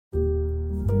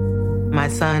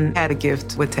son had a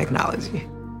gift with technology.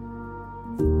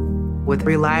 With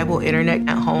reliable internet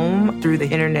at home through the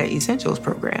Internet Essentials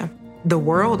program, the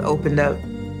world opened up.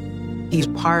 He's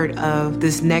part of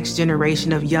this next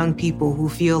generation of young people who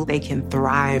feel they can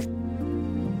thrive.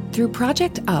 Through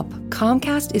Project UP,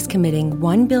 Comcast is committing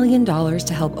 $1 billion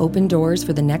to help open doors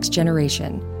for the next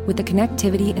generation with the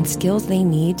connectivity and skills they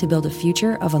need to build a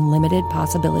future of unlimited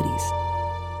possibilities.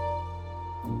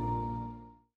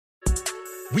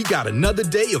 We got another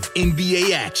day of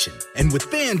NBA action. And with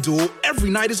FanDuel, every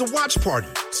night is a watch party.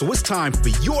 So it's time for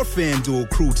your FanDuel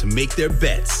crew to make their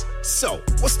bets. So,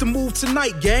 what's the move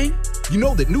tonight, gang? You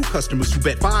know that new customers who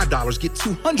bet $5 get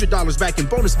 $200 back in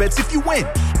bonus bets if you win.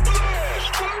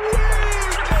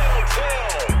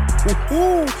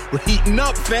 Woo-hoo, we're heating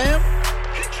up, fam.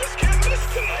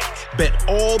 Bet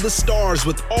all the stars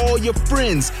with all your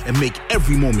friends and make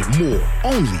every moment more.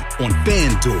 Only on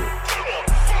FanDuel.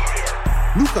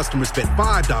 New customers bet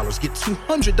 $5, get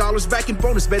 $200 back in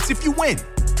bonus bets if you win.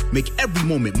 Make every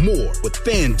moment more with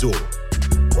FanDuel.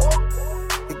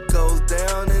 It goes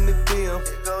down in the DM.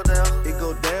 It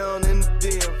go down in the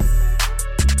DM.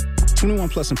 21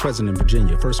 plus and present in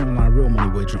Virginia. First online real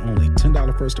money wager only.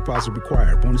 $10 first deposit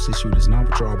required. Bonus issued is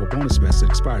non-withdrawable bonus vest that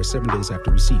expires 7 days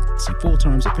after receipt. See full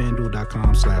terms at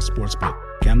FanDuel.com/sportsbook.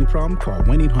 Gambling problem? Call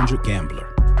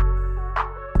 1-800-GAMBLER.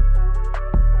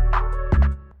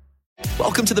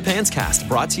 Welcome to the Pants Cast,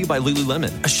 brought to you by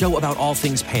Lululemon, a show about all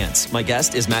things pants. My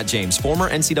guest is Matt James, former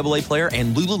NCAA player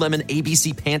and Lululemon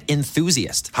ABC pant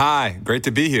enthusiast. Hi, great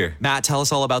to be here. Matt, tell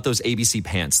us all about those ABC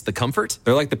pants. The comfort?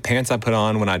 They're like the pants I put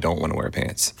on when I don't want to wear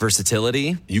pants.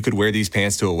 Versatility? You could wear these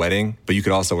pants to a wedding, but you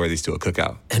could also wear these to a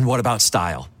cookout. And what about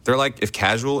style? They're like if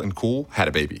casual and cool had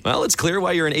a baby. Well, it's clear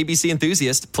why you're an ABC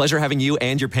enthusiast. Pleasure having you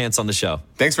and your pants on the show.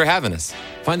 Thanks for having us.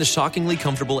 Find the shockingly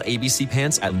comfortable ABC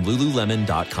pants at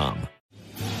Lululemon.com.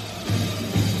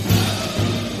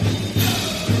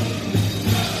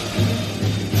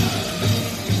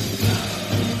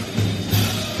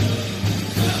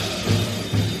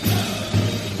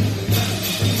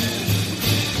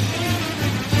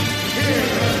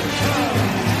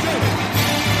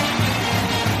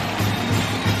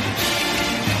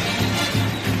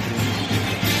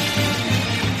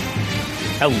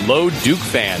 Hello, Duke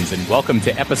fans, and welcome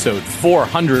to episode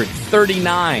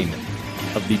 439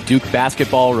 of the Duke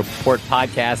Basketball Report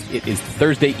podcast. It is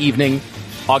Thursday evening,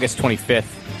 August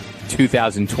 25th,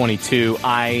 2022.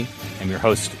 I am your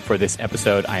host for this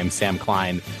episode. I am Sam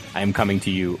Klein. I am coming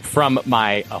to you from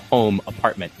my home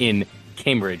apartment in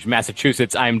Cambridge,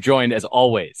 Massachusetts. I am joined, as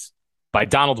always, by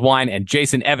Donald Wine and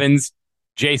Jason Evans.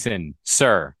 Jason,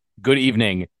 sir, good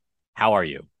evening. How are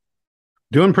you?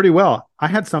 Doing pretty well. I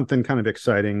had something kind of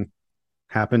exciting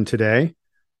happen today.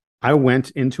 I went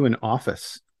into an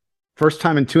office. First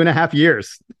time in 2.5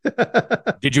 years.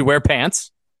 Did you wear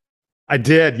pants? I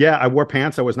did. Yeah, I wore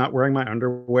pants. I was not wearing my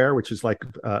underwear, which is like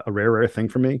a rare thing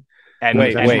for me. And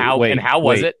how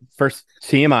was it? First,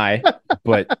 TMI,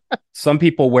 but some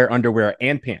people wear underwear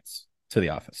and pants to the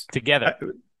office. Together.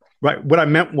 Right. What I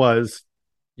meant was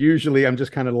usually I'm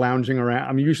just kind of lounging around.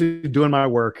 I'm usually doing my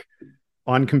work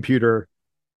on computer,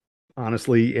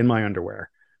 honestly, in my underwear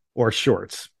or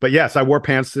shorts. But yes, I wore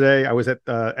pants today. I was at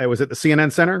the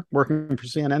CNN Center working for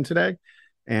CNN today.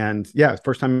 And yeah,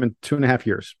 first time in 2.5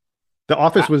 years. The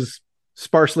office was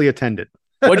sparsely attended.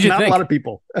 What did you think? Not a lot of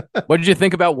people. What did you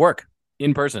think about work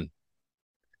in person?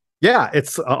 Yeah,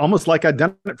 it's almost like I'd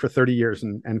done it for 30 years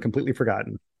and completely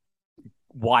forgotten.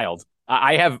 Wild.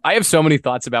 I have so many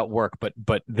thoughts about work, but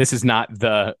this is not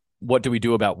the What Do We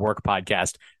Do About Work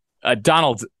podcast.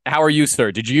 Donald, how are you,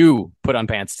 sir? Did you put on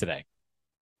pants today?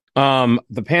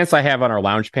 The pants I have on are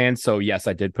lounge pants, so yes,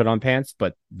 I did put on pants,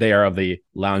 but they are of the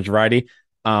lounge variety.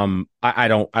 I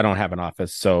don't have an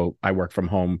office, so I work from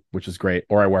home, which is great,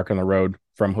 or I work on the road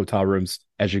from hotel rooms,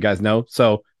 as you guys know.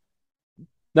 So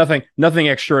nothing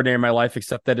extraordinary in my life,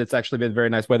 except that it's actually been very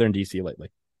nice weather in DC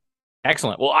lately.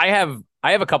 Excellent. Well, I have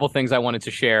a couple things I wanted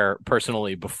to share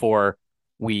personally before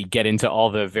we get into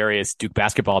all the various Duke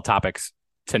basketball topics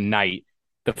tonight.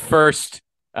 The first,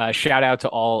 shout out to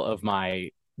all of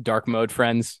my dark mode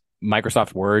friends.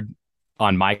 Microsoft Word,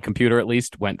 on my computer at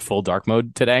least, went full dark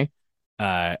mode today.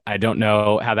 I don't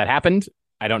know how that happened.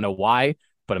 I don't know why,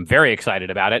 but I'm very excited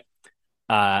about it.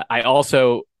 I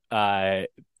also,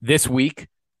 this week,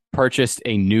 purchased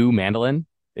a new mandolin.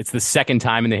 It's the second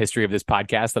time in the history of this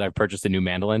podcast that I've purchased a new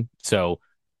mandolin. So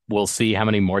we'll see how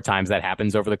many more times that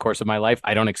happens over the course of my life.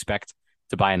 I don't expect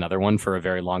to buy another one for a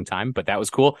very long time, but that was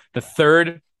cool. The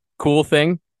third cool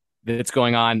thing that's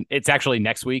going on, it's actually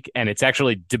next week, and it's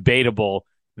actually debatable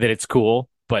that it's cool,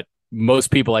 but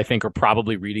most people, I think, are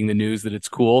probably reading the news that it's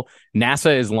cool.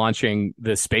 NASA is launching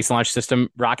the Space Launch System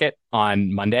rocket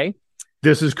on Monday.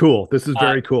 This is cool. This is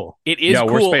very cool. It is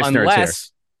We're cool space nerds here.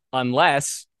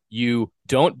 unless you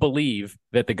don't believe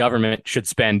that the government should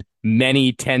spend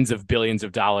many tens of billions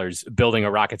of dollars building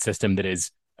a rocket system that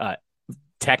is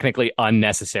technically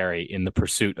unnecessary in the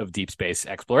pursuit of deep space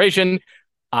exploration.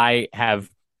 I have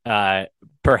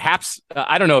perhaps,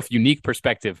 I don't know if unique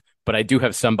perspective, but I do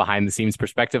have some behind the scenes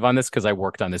perspective on this because I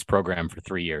worked on this program for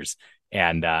 3 years.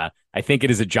 And I think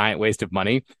it is a giant waste of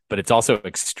money, but it's also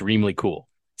extremely cool.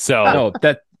 So no,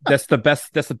 that's the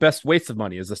best waste of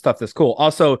money is the stuff that's cool.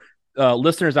 Also,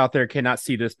 listeners out there cannot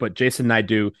see this, but Jason and I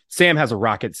do. Sam has a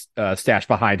rocket stash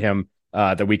behind him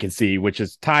that we can see, which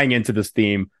is tying into this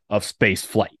theme of space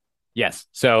flight. Yes.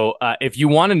 So if you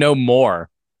want to know more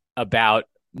about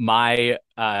my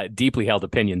deeply held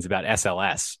opinions about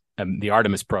SLS, the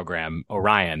Artemis program,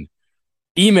 Orion,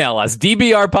 email us,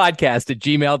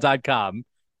 dbrpodcast@gmail.com.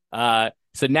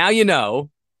 So now you know,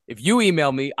 if you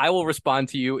email me, I will respond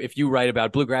to you if you write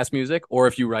about bluegrass music or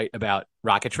if you write about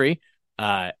rocketry.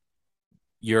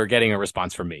 You're getting a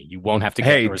response from me. You won't have to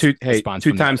get a response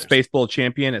from two-time Space Bowl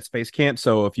champion at Space Camp.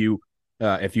 So if you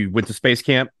went to Space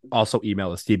Camp, also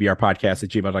email us,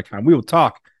 dbrpodcast@gmail.com. We will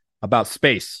talk about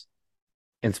space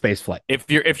and space flight. If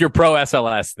you're pro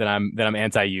SLS, then I'm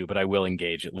anti you, but I will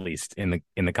engage at least in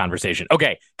the conversation.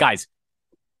 Okay, guys,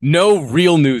 no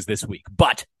real news this week,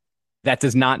 but that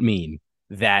does not mean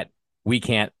that we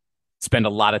can't spend a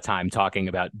lot of time talking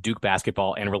about Duke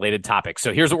basketball and related topics.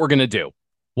 So here's what we're going to do.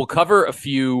 We'll cover a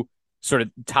few sort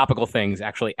of topical things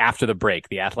actually after the break.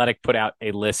 The Athletic put out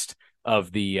a list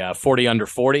of the 40 under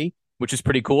 40, which is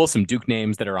pretty cool. Some Duke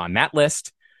names that are on that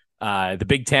list. The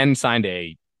Big Ten signed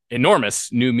a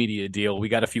enormous new media deal. We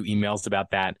got a few emails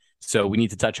about that, so we need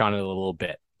to touch on it a little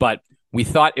bit. But we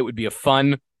thought it would be a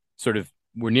fun sort of,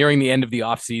 we're nearing the end of the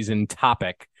offseason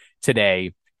topic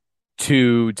today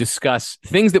to discuss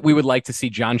things that we would like to see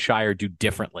Jon Scheyer do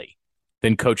differently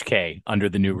than Coach K under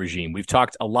the new regime. We've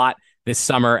talked a lot this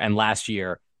summer and last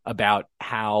year about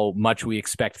how much we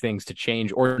expect things to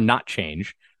change or not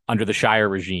change under the Scheyer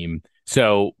regime.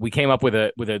 So we came up with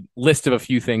a list of a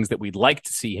few things that we'd like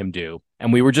to see him do,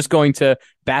 and we were just going to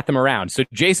bat them around. So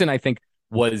Jason, I think,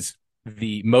 was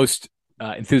the most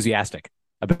enthusiastic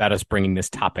about us bringing this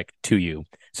topic to you.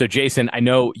 So Jason, I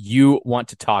know you want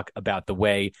to talk about the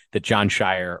way that Jon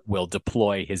Scheyer will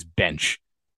deploy his bench.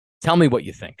 Tell me what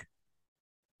you think.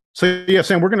 So yeah,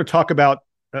 Sam, we're going to talk about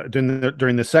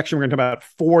during this section, we're going to talk about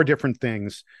 4 different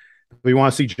things we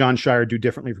want to see Jon Scheyer do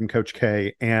differently from Coach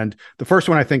K. And the first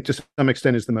one, I think, to some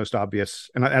extent, is the most obvious.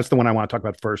 And that's the one I want to talk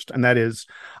about first. And that is,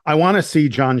 I want to see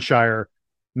Jon Scheyer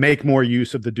make more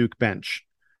use of the Duke bench.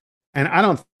 And I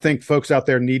don't think folks out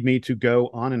there need me to go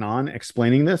on and on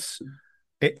explaining this.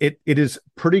 It is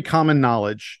pretty common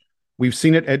knowledge. We've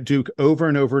seen it at Duke over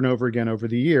and over and over again over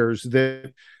the years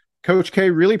that Coach K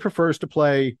really prefers to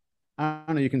play, I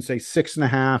don't know, you can say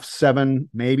 6.5, 7,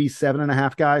 maybe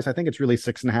 7.5 guys. I think it's really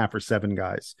 6.5 or 7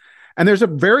 guys. And there's a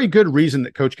very good reason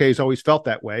that Coach K has always felt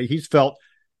that way. He's felt,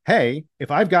 hey,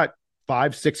 if I've got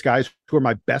 5, 6 guys who are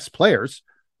my best players,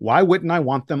 why wouldn't I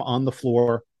want them on the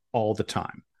floor all the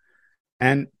time?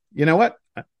 And you know what?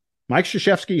 Mike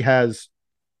Krzyzewski has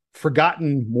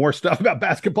forgotten more stuff about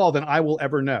basketball than I will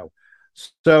ever know.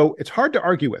 So it's hard to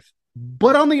argue with.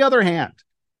 But on the other hand,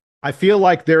 I feel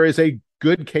like there is a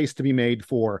good case to be made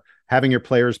for having your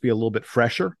players be a little bit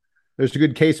fresher. There's a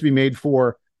good case to be made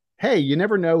for, hey, you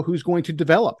never know who's going to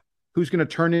develop, who's going to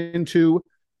turn into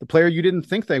the player you didn't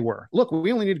think they were. Look,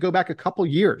 we only need to go back a couple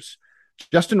years.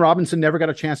 Justin Robinson never got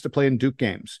a chance to play in Duke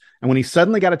games. And when he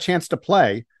suddenly got a chance to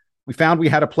play, we found we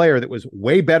had a player that was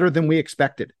way better than we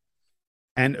expected.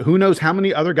 And who knows how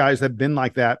many other guys have been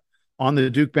like that on the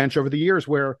Duke bench over the years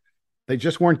where they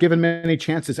just weren't given many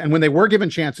chances. And when they were given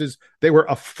chances, they were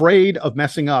afraid of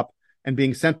messing up and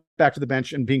being sent back to the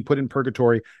bench and being put in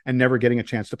purgatory and never getting a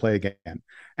chance to play again.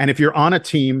 And if you're on a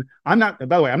team, by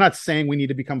the way, I'm not saying we need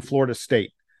to become Florida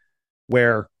State,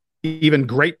 where even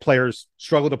great players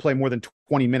struggle to play more than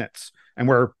 20 minutes and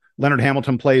where Leonard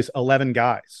Hamilton plays 11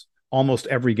 guys almost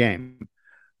every game.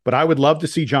 But I would love to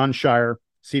see Jon Scheyer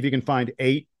see if he can find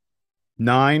 8,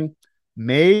 9,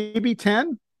 maybe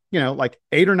 10, like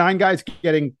 8 or 9 guys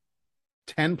getting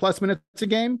 10 plus minutes a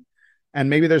game. And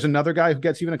maybe there's another guy who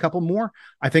gets even a couple more.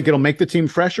 I think it'll make the team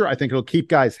fresher. I think it'll keep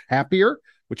guys happier,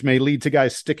 which may lead to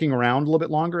guys sticking around a little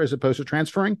bit longer as opposed to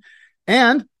transferring.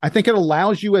 And I think it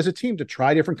allows you as a team to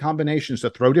try different combinations, to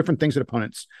throw different things at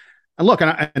opponents. And look,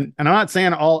 and I'm not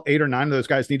saying all 8 or 9 of those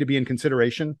guys need to be in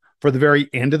consideration for the very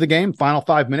end of the game, final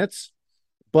 5 minutes.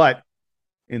 But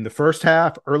in the first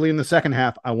half, early in the second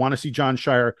half, I want to see Jon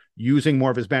Scheyer using more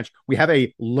of his bench. We have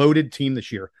a loaded team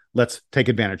this year. Let's take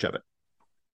advantage of it.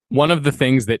 One of the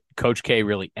things that Coach K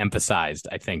really emphasized,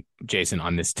 I think, Jason,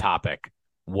 on this topic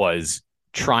was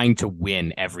trying to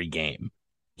win every game.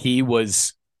 He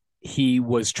was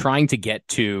trying to get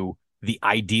to the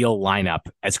ideal lineup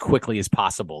as quickly as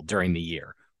possible during the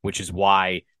year, which is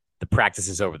why the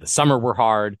practices over the summer were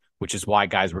hard, which is why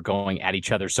guys were going at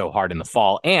each other so hard in the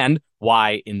fall, and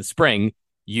why in the spring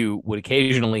you would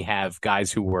occasionally have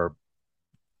guys who were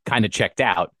kind of checked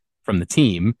out from the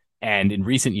team. And in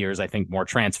recent years, I think more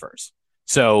transfers.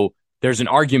 So there's an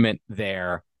argument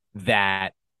there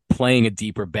that playing a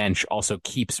deeper bench also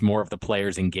keeps more of the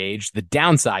players engaged. The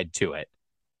downside to it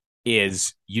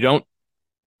is you don't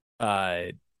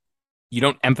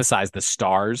emphasize the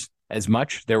stars as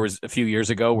much. There was a few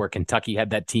years ago where Kentucky had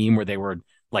that team where they were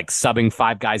like subbing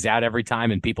 5 guys out every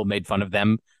time, and people made fun of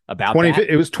them about that.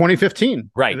 It was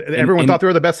 2015. Right. Everyone thought they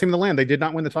were the best team in the land. They did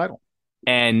not win the title.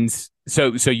 And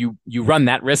so you run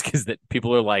that risk, is that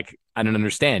people are like, I don't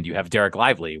understand. You have Derek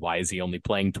Lively. Why is he only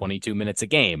playing 22 minutes a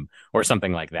game or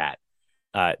something like that?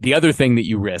 The other thing that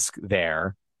you risk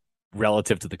there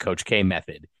relative to the Coach K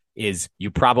method is you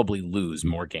probably lose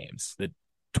more games. The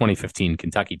 2015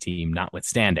 Kentucky team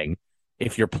notwithstanding,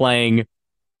 if you're playing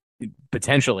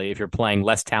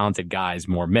less talented guys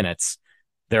more minutes,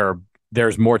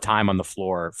 there's more time on the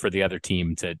floor for the other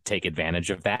team to take advantage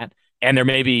of that. And there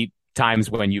may be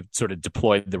times when you've sort of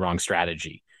deployed the wrong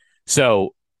strategy.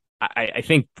 So I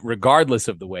think regardless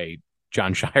of the way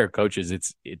Jon Scheyer coaches,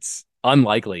 it's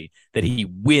unlikely that he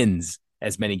wins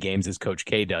as many games as Coach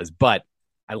K does. But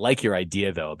I like your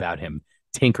idea, though, about him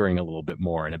tinkering a little bit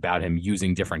more and about him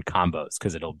using different combos,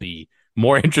 because it'll be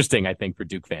more interesting, I think, for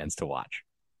Duke fans to watch.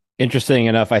 Interesting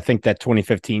enough, I think that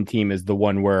 2015 team is the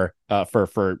one where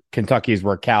for Kentucky's,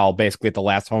 where Cal basically at the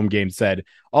last home game said,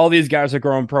 all these guys are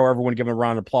growing pro, everyone give them a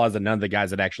round of applause, and none of the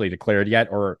guys had actually declared yet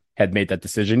or had made that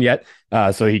decision yet.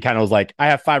 So he kind of was like, I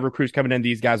have 5 recruits coming in,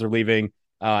 these guys are leaving.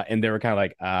 And they were kind of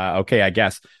like, okay, I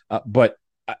guess. But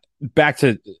back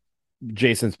to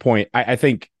Jason's point, I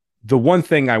think the one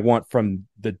thing I want from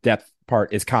the depth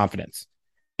part is confidence.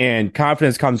 And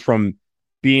confidence comes from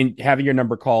having your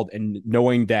number called and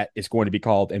knowing that it's going to be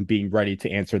called and being ready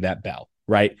to answer that bell,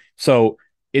 right? So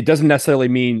it doesn't necessarily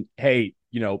mean, hey,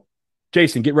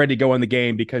 Jason, get ready to go in the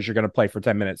game because you're going to play for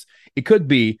 10 minutes. It could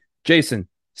be, Jason,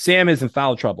 Sam is in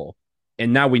foul trouble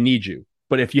and now we need you.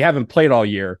 But if you haven't played all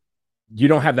year, you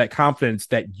don't have that confidence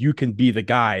that you can be the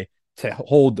guy to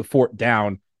hold the fort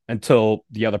down until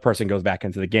the other person goes back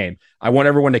into the game. I want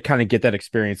everyone to kind of get that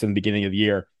experience in the beginning of the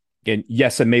year. And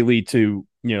yes, it may lead to,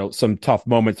 some tough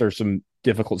moments or some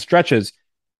difficult stretches,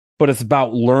 but it's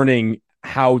about learning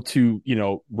how to,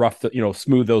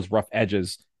 smooth those rough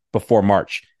edges before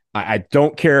March. I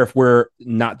don't care if we're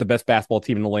not the best basketball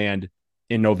team in the land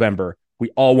in November.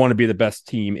 We all want to be the best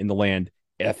team in the land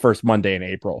at first Monday in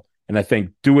April. And I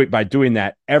think by doing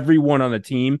that, everyone on the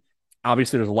team,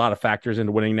 obviously there's a lot of factors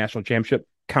into winning a national championship.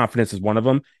 Confidence is one of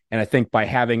them. And I think by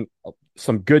having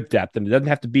some good depth, and it doesn't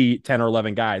have to be 10 or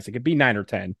 11 guys, it could be 9 or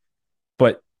 10.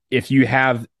 But if you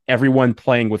have everyone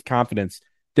playing with confidence,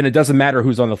 then it doesn't matter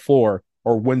who's on the floor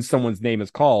or when someone's name is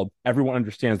called. Everyone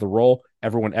understands the role,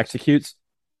 everyone executes,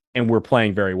 and we're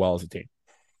playing very well as a team.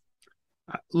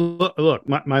 Look,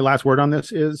 my last word on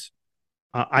this is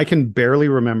I can barely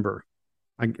remember.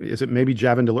 Is it maybe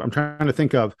Javin DeLore? I'm trying to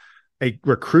think of a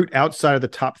recruit outside of the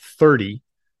top 30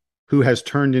 who has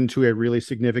turned into a really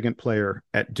significant player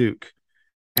at Duke.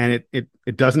 And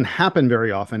it doesn't happen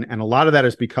very often. And a lot of that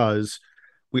is because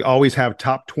we always have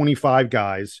top 25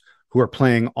 guys who are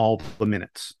playing all the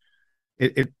minutes.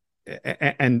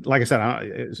 And like I said,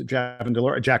 is it Javin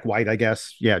DeLore? Jack White, I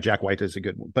guess. Yeah, Jack White is a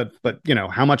good one. But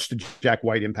how much did Jack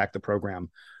White impact the program?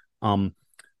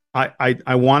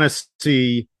 I want to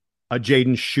see a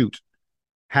Jaden Schutt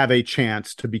have a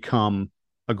chance to become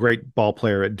a great ball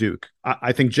player at Duke.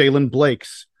 I think Jalen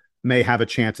Blakes may have a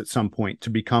chance at some point to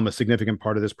become a significant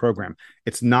part of this program.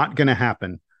 It's not going to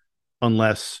happen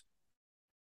unless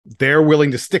they're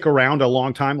willing to stick around a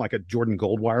long time like a Jordan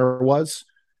Goldwire was,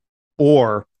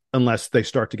 or unless they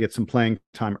start to get some playing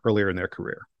time earlier in their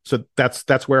career. So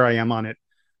that's where I am on it.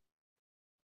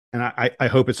 And I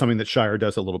hope it's something that Scheyer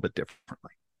does a little bit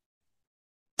differently.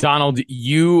 Donald,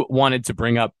 you wanted to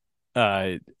bring up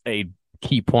a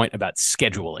key point about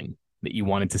scheduling that you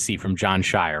wanted to see from Jon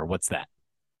Scheyer. What's that?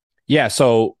 Yeah,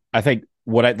 so I think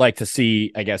what I'd like to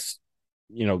see, I guess,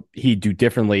 he do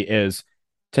differently is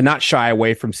to not shy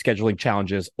away from scheduling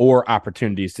challenges or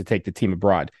opportunities to take the team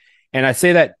abroad. And I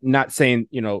say that not saying,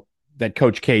 that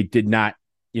Coach K did not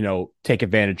take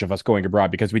advantage of us going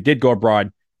abroad, because we did go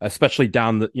abroad, especially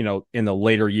down in the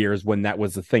later years when that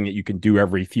was the thing that you can do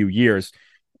every few years.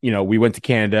 We went to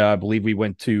Canada. I believe we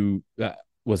went to,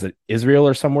 was it Israel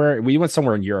or somewhere? We went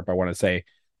somewhere in Europe, I want to say.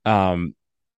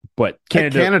 But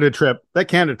that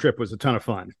Canada trip was a ton of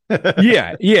fun.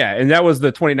 yeah. And that was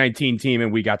the 2019 team.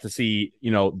 And we got to see,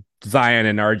 Zion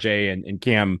and RJ and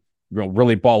Cam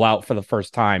really ball out for the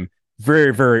first time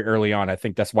very, very early on. I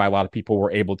think that's why a lot of people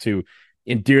were able to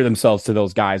endear themselves to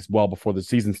those guys well before the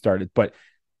season started. But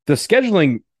the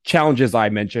scheduling challenges I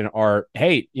mentioned are,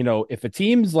 hey, if a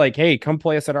team's like, hey, come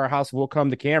play us at our house, we'll come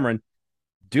to Cameron,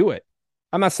 do it.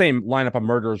 I'm not saying line up a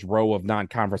murderer's row of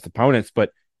non-conference opponents,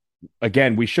 but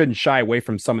again, we shouldn't shy away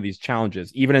from some of these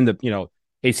challenges. Even in the,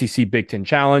 ACC Big Ten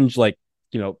Challenge,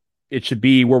 it should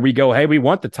be where we go, hey, we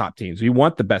want the top teams. We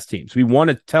want the best teams. We want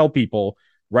to tell people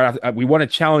we want to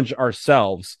challenge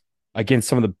ourselves against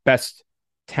some of the best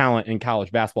talent in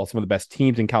college basketball, some of the best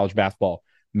teams in college basketball.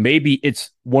 Maybe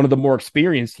it's one of the more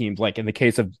experienced teams, like in the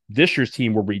case of this year's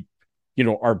team where we,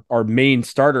 our main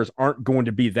starters aren't going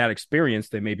to be that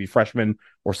experienced. They may be freshmen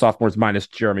or sophomores minus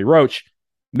Jeremy Roach.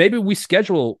 Maybe we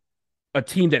schedule a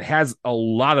team that has a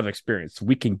lot of experience.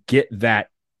 We can get that,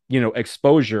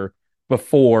 exposure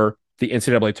before the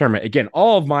NCAA tournament. Again,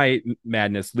 all of my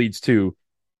madness leads to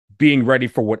being ready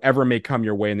for whatever may come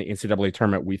your way in the NCAA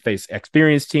tournament. We face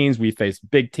experienced teams, we face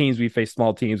big teams, we face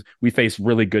small teams, we face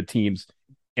really good teams,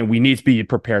 and we need to be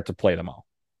prepared to play them all.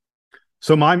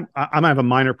 So I'm gonna have a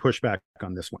minor pushback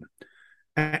on this one.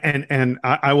 And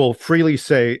I will freely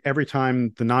say, every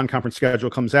time the non-conference schedule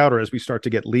comes out, or as we start to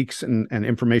get leaks and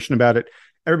information about it,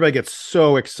 everybody gets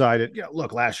so excited.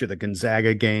 Look, last year, the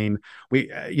Gonzaga game, we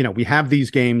have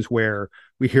these games where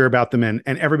we hear about them, and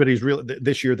everybody's real.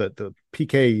 This year, the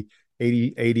PK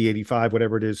 80, 85,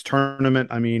 whatever it is,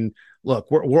 tournament. I mean,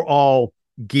 look, we're all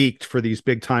geeked for these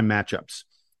big time matchups.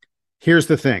 Here's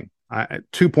the thing.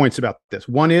 2 points about this.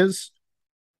 One is,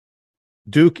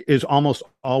 Duke is almost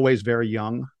always very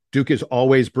young. Duke is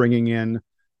always bringing in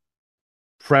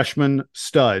freshman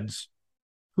studs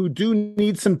who do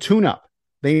need some tune-up.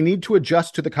 They need to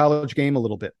adjust to the college game a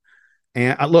little bit.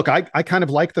 And look, I kind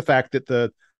of like the fact that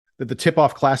the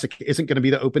Tip-Off Classic isn't going to be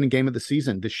the opening game of the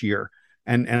season this year.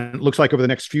 And it looks like over the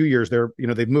next few years,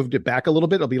 they've moved it back a little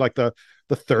bit. It'll be like the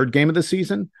third game of the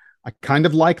season. I kind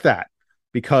of like that,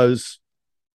 because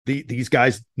these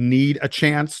guys need a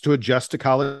chance to adjust to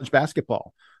college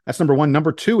basketball. That's number one.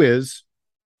 Number two is,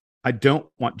 I don't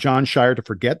want John Scheyer to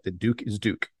forget that Duke is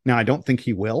Duke. Now, I don't think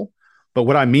he will, but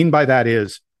what I mean by that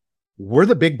is, we're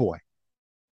the big boy.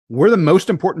 We're the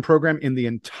most important program in the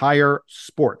entire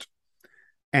sport.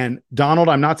 And Donald,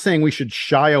 I'm not saying we should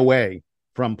shy away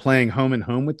from playing home and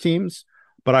home with teams,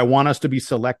 but I want us to be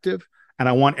selective, and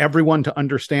I want everyone to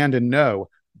understand and know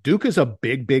Duke is a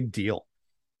big, big deal.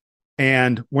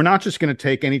 And we're not just going to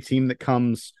take any team that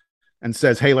comes and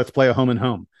says, hey, let's play a home and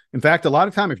home. In fact, a lot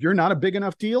of time, if you're not a big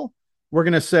enough deal, we're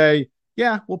going to say,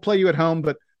 yeah, we'll play you at home,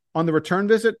 but on the return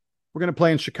visit, we're going to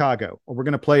play in Chicago, or we're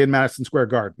going to play in Madison Square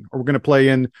Garden, or we're going to play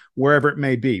in wherever it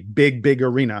may be, big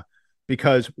arena,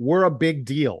 because we're a big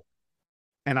deal.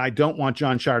 And I don't want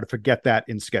John Scheyer to forget that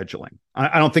in scheduling.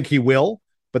 I don't think he will,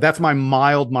 but that's my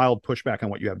mild pushback on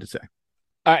what you have to say.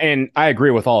 And I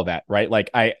agree with all of that, right?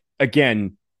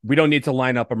 Again, we don't need to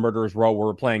line up a murderer's row where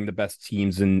we're playing the best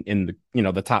teams in the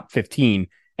the top 15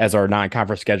 as our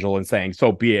non-conference schedule and saying,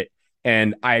 so be it.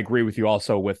 And I agree with you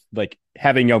also with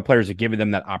having young players and giving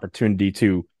them that opportunity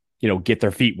to, get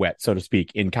their feet wet, so to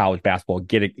speak, in college basketball,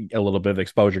 get a little bit of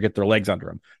exposure, get their legs under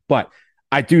them. But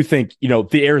I do think,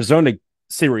 the Arizona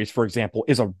series, for example,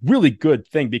 is a really good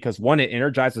thing, because one, it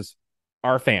energizes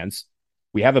our fans.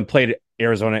 We haven't played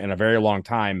Arizona in a very long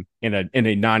time in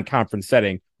a non-conference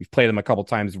setting. We've played them a couple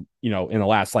times, in the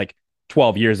last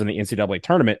 12 years in the NCAA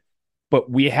tournament, but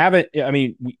we haven't. I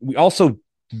mean, we also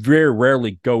very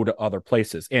rarely go to other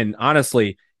places. And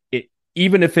honestly,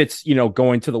 even if it's,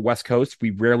 going to the West Coast,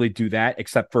 we rarely do that,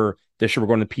 except for this year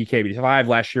we're going to PK85.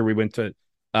 Last year we went to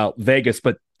Vegas,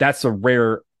 but that's a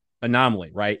rare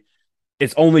anomaly, right?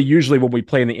 It's only usually when we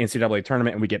play in the NCAA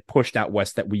tournament and we get pushed out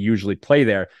west that we usually play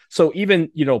there. So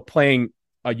even, playing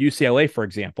a UCLA, for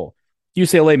example,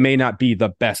 UCLA may not be the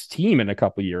best team in a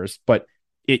couple of years, but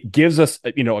it gives us,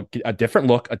 a different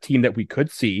look, a team that we could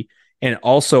see, and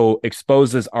also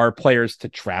exposes our players to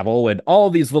travel and all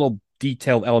these little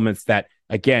detailed elements that,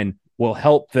 again, will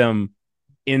help them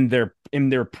in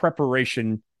their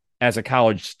preparation as a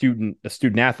college student, a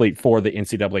student athlete for the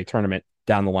NCAA tournament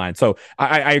down the line. So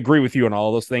I agree with you on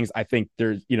all those things. I think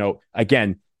there's,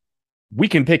 again, we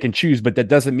can pick and choose, but that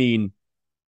doesn't mean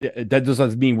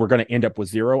we're going to end up with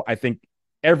zero. I think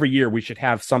every year we should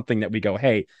have something that we go,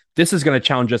 hey, this is going to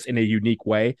challenge us in a unique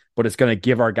way, but it's going to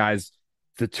give our guys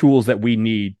the tools that we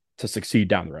need to succeed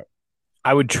down the road.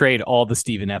 I would trade all the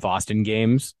Stephen F. Austin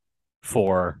games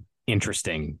for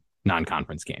interesting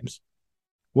non-conference games.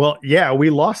 Well, yeah, we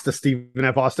lost to Stephen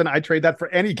F. Austin. I trade that for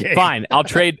any game. Fine, I'll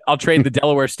trade the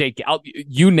Delaware State.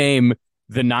 You name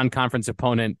the non-conference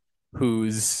opponent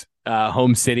whose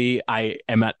home city I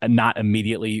am not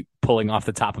immediately pulling off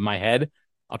the top of my head.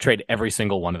 I'll trade every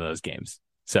single one of those games.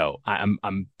 So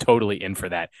I'm totally in for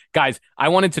that. Guys, I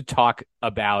wanted to talk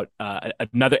about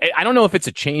another. I don't know if it's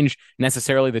a change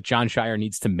necessarily that Jon Scheyer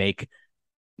needs to make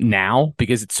now,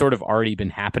 because it's sort of already been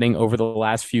happening over the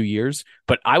last few years.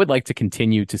 But I would like to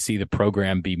continue to see the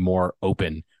program be more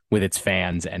open with its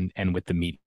fans and with the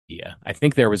media. I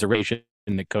think there was a relation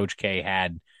that Coach K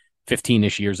had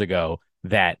 15-ish years ago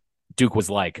that Duke was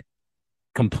like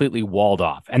completely walled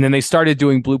off. And then they started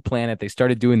doing Blue Planet. They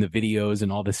started doing the videos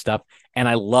and all this stuff. And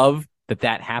I love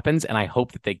that happens. And I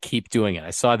hope that they keep doing it. I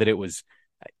saw that it was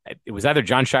either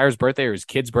Jon Scheyer's birthday or his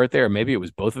kid's birthday, or maybe it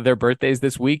was both of their birthdays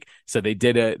this week. So they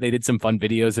did some fun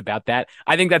videos about that.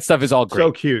 I think that stuff is all great.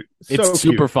 So cute. It's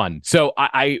super fun. So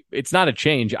it's not a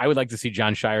change. I would like to see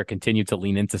Jon Scheyer continue to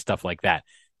lean into stuff like that.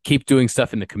 Keep doing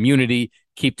stuff in the community,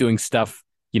 keep doing stuff,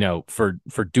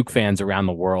 for Duke fans around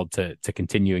the world to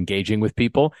continue engaging with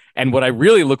people. And what I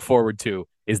really look forward to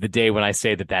is the day when I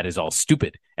say that is all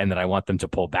stupid and that I want them to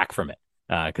pull back from it,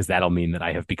 because that'll mean that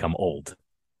I have become old.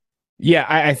 Yeah,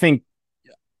 I think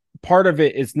part of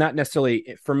it is not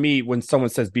necessarily, for me, when someone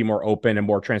says be more open and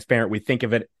more transparent, we think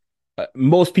of it,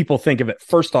 most people think of it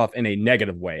first off in a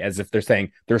negative way, as if they're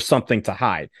saying there's something to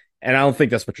hide. And I don't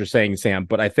think that's what you're saying, Sam,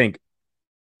 but I think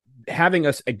having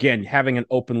an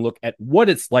open look at what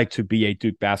it's like to be a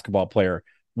Duke basketball player,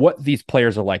 what these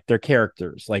players are like, their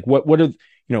characters, like what do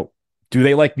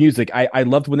they like music? I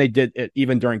loved when they did it,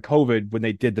 even during COVID, when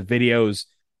they did the videos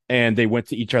and they went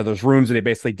to each other's rooms and they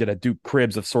basically did a Duke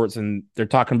cribs of sorts. And they're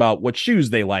talking about what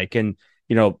shoes they like and,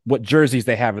 what jerseys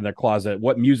they have in their closet,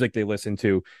 what music they listen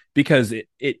to, because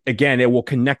it will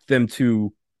connect them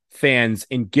to fans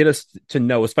and get us to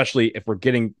know, especially if we're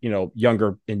getting,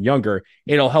 younger and younger,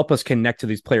 it'll help us connect to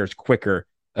these players quicker,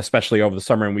 especially over the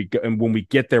summer. And when we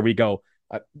get there, we go,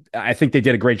 I think they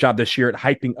did a great job this year at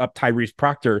hyping up Tyrese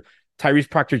Proctor. Tyrese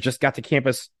Proctor just got to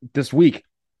campus this week.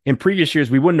 In previous years,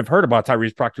 we wouldn't have heard about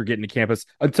Tyrese Proctor getting to campus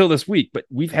until this week, but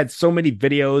we've had so many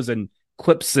videos and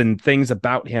clips and things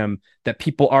about him that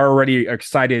people are already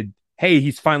excited. Hey,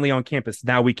 he's finally on campus.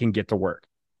 Now we can get to work.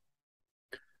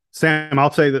 Sam, I'll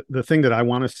say that the thing that I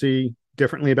want to see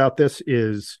differently about this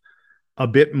is a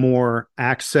bit more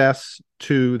access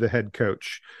to the head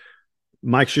coach.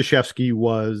 Mike Krzyzewski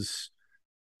was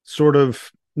sort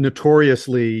of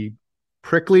notoriously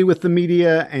prickly with the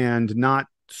media and not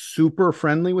super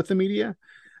friendly with the media.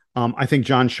 I think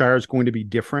Jon Scheyer is going to be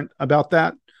different about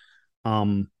that.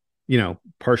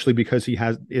 Partially because he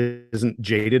isn't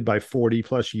jaded by 40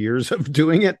 plus years of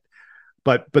doing it.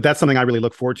 But that's something I really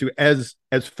look forward to as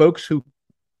folks who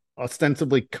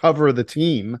ostensibly cover the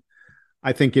team.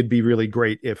 I think it'd be really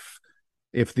great if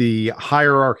the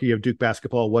hierarchy of Duke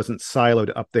basketball wasn't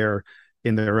siloed up there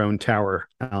in their own tower,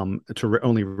 to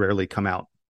only rarely come out.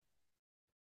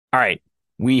 All right.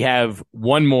 We have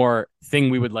one more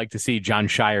thing we would like to see Jon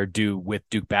Scheyer do with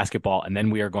Duke basketball, and then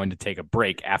we are going to take a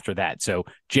break after that. So,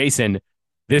 Jason,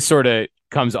 this sort of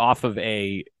comes off of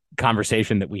a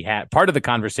conversation that we had, part of the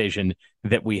conversation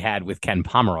that we had with Ken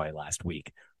Pomeroy last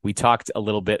week. We talked a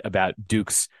little bit about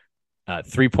Duke's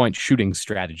three-point shooting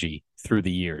strategy through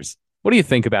the years. What do you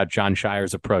think about Jon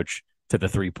Scheyer's approach to the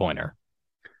three-pointer?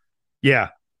 Yeah,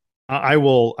 I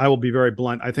will be very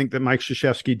blunt. I think that Mike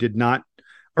Krzyzewski did not,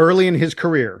 early in his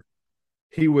career,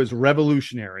 he was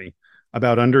revolutionary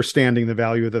about understanding the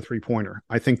value of the three-pointer.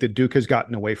 I think that Duke has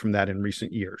gotten away from that in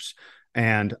recent years.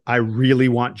 And I really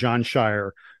want Jon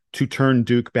Scheyer to turn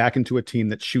Duke back into a team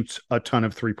that shoots a ton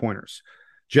of three-pointers.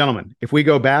 Gentlemen, if we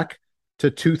go back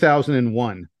to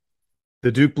 2001,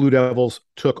 the Duke Blue Devils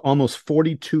took almost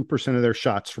 42% of their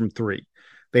shots from three.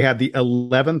 They had the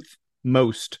 11th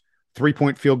most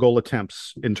three-point field goal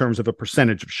attempts in terms of a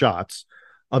percentage of shots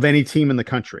of any team in the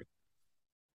country.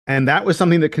 And that was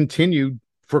something that continued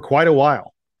for quite a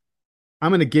while.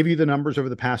 I'm going to give you the numbers over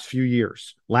the past few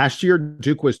years. Last year,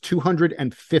 Duke was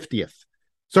 230th.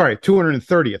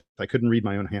 I couldn't read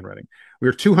my own handwriting. We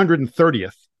were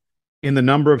 230th in the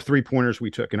number of three-pointers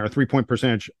we took in our three-point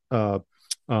percentage,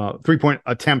 three-point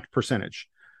attempt percentage.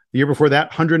 The year before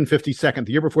that, 152nd.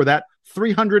 The year before that,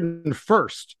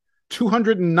 301st,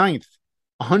 209th,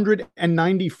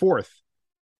 194th.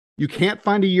 You can't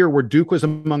find a year where Duke was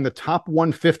among the top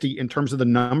 150 in terms of the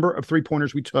number of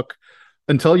three-pointers we took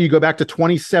until you go back to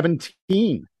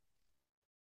 2017.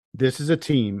 This is a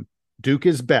team, Duke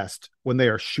is best when they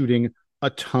are shooting a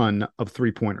ton of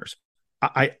three-pointers.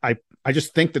 I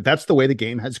just think that that's the way the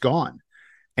game has gone.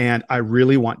 And I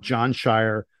really want Jon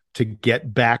Scheyer to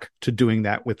get back to doing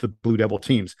that with the Blue Devil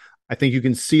teams. I think you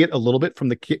can see it a little bit from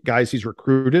the guys he's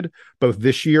recruited, both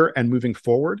this year and moving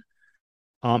forward.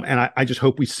 And I just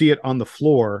hope we see it on the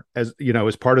floor as, you know,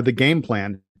 as part of the game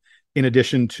plan, in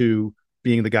addition to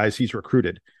being the guys he's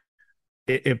recruited.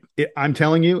 I'm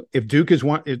telling you, if Duke is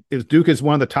one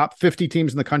of the top 50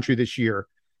 teams in the country this year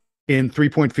in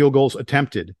 3-point field goals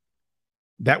attempted,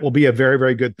 that will be a very,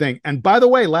 very good thing. And by the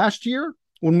way, last year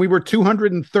when we were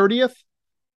 230th,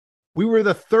 we were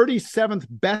the 37th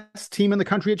best team in the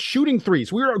country at shooting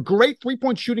threes. We were a great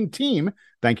 3-point shooting team.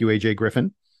 Thank you, AJ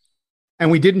Griffin. And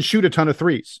we didn't shoot a ton of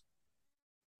threes.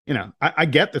 You know, I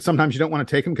get that sometimes you don't want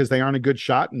to take them because they aren't a good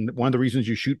shot. And one of the reasons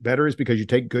you shoot better is because you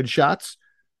take good shots.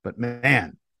 But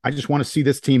man, I just want to see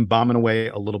this team bombing away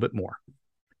a little bit more.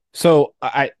 So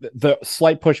the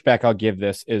slight pushback I'll give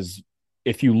this is,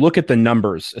 if you look at the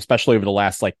numbers, especially over the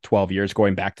last like 12 years,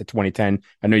 going back to 2010,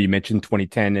 I know you mentioned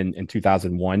 2010 and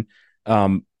 2001.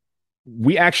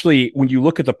 We actually, when you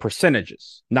look at the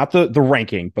percentages, not the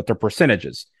ranking, but the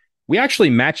percentages, we actually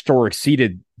matched or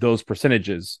exceeded those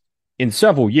percentages in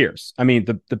several years. I mean,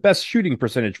 the best shooting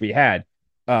percentage we had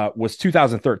was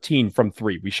 2013 from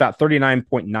three. We shot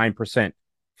 39.9%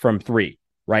 from three,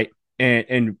 right?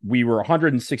 And we were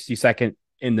 162nd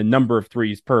in the number of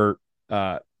threes per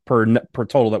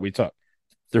total that we took.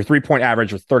 Their 3-point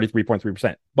average was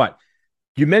 33.3%. But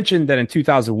you mentioned that in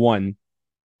 2001,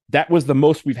 that was the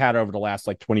most we've had over the last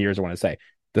like 20 years, I want to say.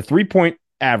 The 3-point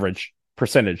average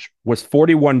percentage was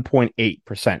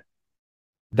 41.8%.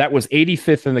 That was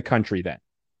 85th in the country then.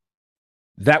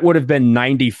 That would have been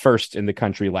 91st in the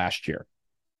country last year.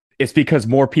 It's because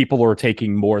more people are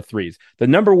taking more threes. The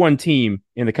number one team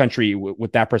in the country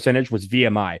with that percentage was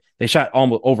VMI. They shot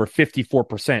almost over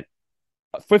 54%.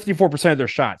 54% of their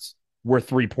shots were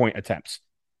 3-point attempts.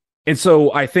 And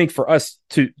so I think for us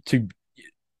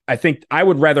I think I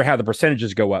would rather have the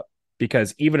percentages go up,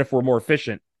 because even if we're more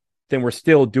efficient, then we're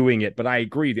still doing it. But I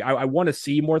agree. I want to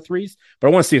see more threes, but I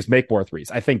want to see us make more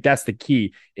threes. I think that's the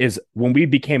key, is when we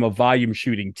became a volume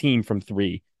shooting team from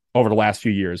three over the last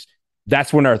few years,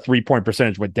 that's when our 3-point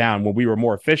percentage went down. When we were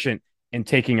more efficient in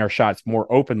taking our shots,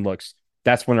 more open looks,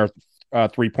 that's when our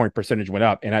 3-point percentage went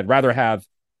up. And I'd rather have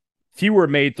fewer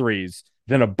made threes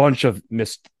than a bunch of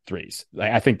missed threes.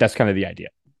 I think that's kind of the idea.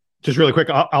 Just really quick,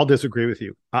 I'll disagree with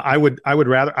you. I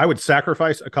would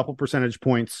sacrifice a couple percentage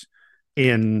points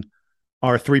in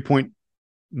our 3-point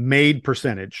made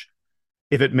percentage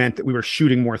if it meant that we were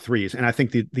shooting more threes. And I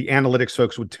think the analytics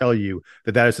folks would tell you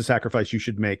that is the sacrifice you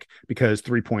should make, because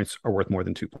 3 points are worth more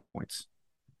than 2 points.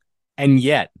 And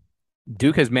yet,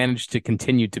 Duke has managed to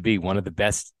continue to be one of the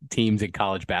best teams in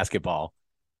college basketball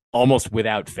almost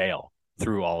without fail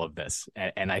through all of this.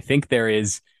 And I think there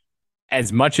is,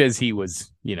 as much as he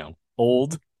was,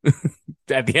 old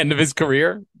at the end of his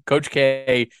career, Coach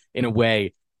K, in a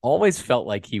way, always felt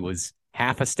like he was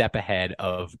half a step ahead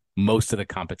of most of the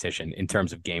competition in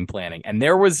terms of game planning. And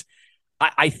there was,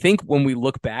 I think when we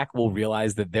look back, we'll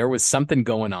realize that there was something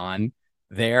going on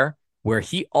there where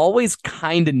he always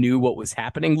kind of knew what was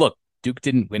happening. Look, Duke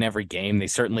didn't win every game. They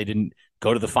certainly didn't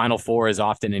go to the Final Four as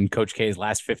often in Coach K's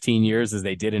last 15 years as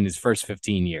they did in his first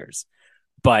 15 years.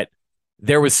 But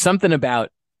there was something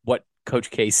about what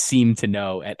Coach K seemed to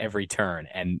know at every turn.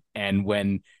 And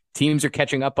when teams are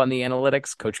catching up on the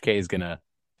analytics, Coach K is going to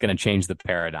change the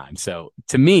paradigm. So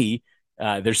to me,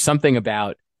 there's something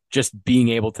about just being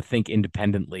able to think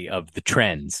independently of the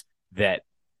trends that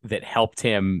helped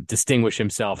him distinguish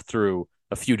himself through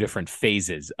a few different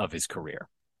phases of his career.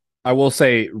 I will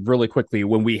say really quickly,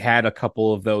 when we had a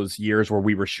couple of those years where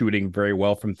we were shooting very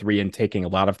well from three and taking a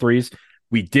lot of threes,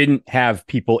 we didn't have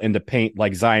people in the paint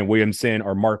like Zion Williamson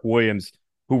or Mark Williams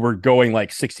who were going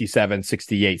like 67,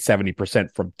 68,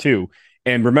 70% from two.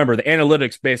 And remember, the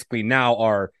analytics basically now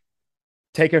are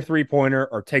take a 3-pointer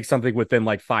or take something within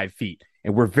like 5 feet.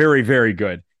 And we're very, very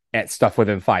good at stuff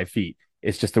within 5 feet.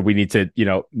 It's just that we need to,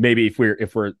 maybe if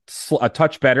we're a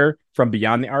touch better from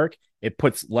beyond the arc, it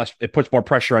puts more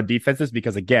pressure on defenses,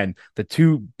 because again, the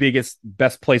two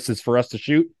best places for us to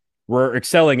shoot, we're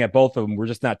excelling at both of them. We're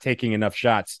just not taking enough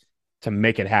shots to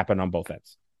make it happen on both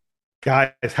ends.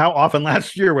 Guys, how often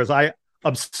last year was I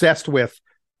obsessed with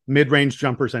mid-range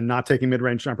jumpers and not taking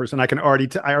mid-range jumpers. And I can I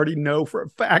already know for a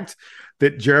fact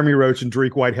that Jeremy Roach and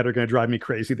Dariq Whitehead are going to drive me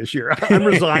crazy this year. I'm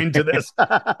resigned to this.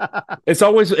 It's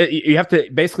always, you have to,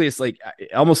 basically it's like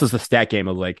almost as a stat game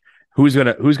of like, who's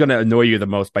gonna annoy you the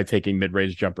most by taking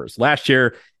mid-range jumpers. Last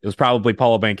year, it was probably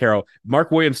Paulo Banchero.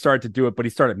 Mark Williams started to do it, but he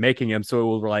started making them.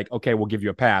 So we were like, okay, we'll give you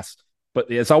a pass. But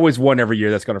it's always one every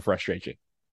year that's going to frustrate you.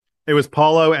 It was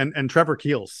Paulo and Trevor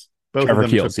Keels. Both of them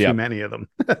took too many of them.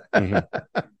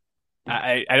 Mm-hmm.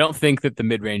 I don't think that the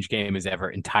mid-range game is ever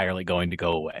entirely going to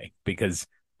go away, because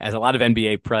as a lot of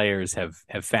NBA players have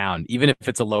found, even if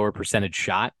it's a lower percentage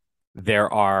shot,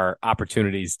 there are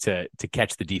opportunities to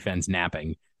catch the defense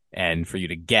napping and for you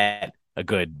to get a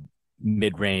good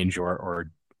mid-range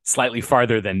or slightly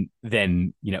farther than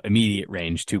immediate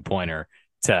range 2-pointer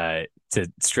to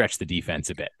stretch the defense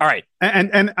a bit. All right.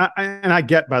 And I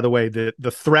get, by the way,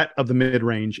 the threat of the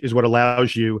mid-range is what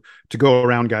allows you to go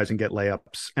around guys and get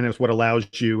layups. And it's what allows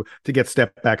you to get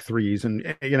step back threes.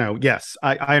 And, yes,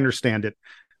 I understand it,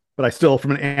 but I still,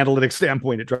 from an analytics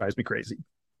standpoint, it drives me crazy.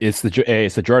 It's the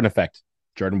Jordan effect.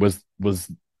 Jordan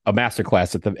was a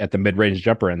masterclass at the mid-range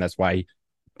jumper. And that's why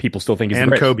people still think he's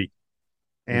and the Kobe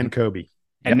and Kobe.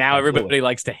 And now everybody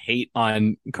likes to hate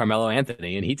on Carmelo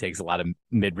Anthony, and he takes a lot of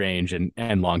mid-range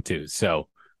and long twos. So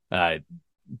the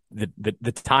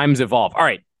times evolve. All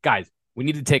right, guys, we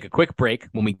need to take a quick break.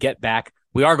 When we get back,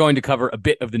 we are going to cover a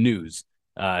bit of the news.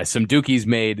 Some Dukies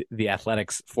made the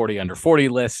Athletics 40 under 40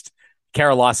 list.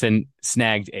 Kara Lawson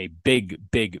snagged a big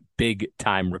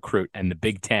time recruit, and the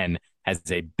Big Ten has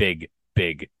a big.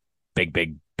 I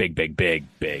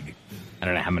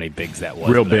don't know how many bigs that was.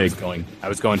 Real big. I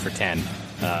was going for 10.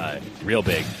 Real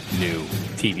big new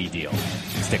TV deal.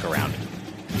 Stick around.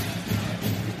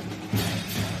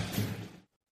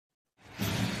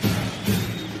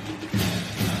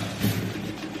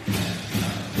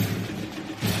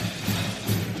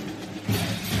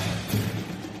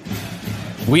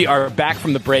 We are back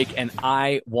from the break, and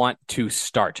I want to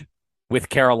start with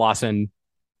Kara Lawson,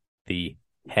 the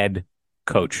head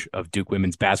coach of Duke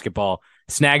women's basketball.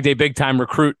 Snagged a big-time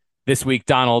recruit this week.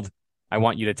 Donald, I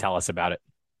want you to tell us about it.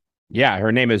 Yeah,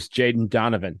 her name is Jaden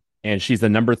Donovan, and she's the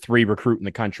number 3 recruit in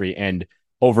the country. And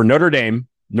over Notre Dame,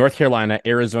 North Carolina,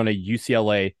 Arizona,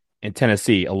 UCLA, and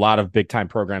Tennessee, a lot of big-time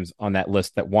programs on that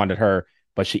list that wanted her,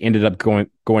 but she ended up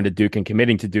going to Duke and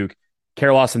committing to Duke.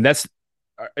 Kara Lawson,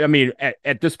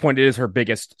 at this point, it is her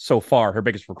biggest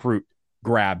recruit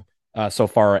grab so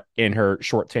far in her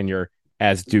short tenure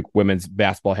as Duke women's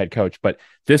basketball head coach. But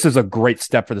this is a great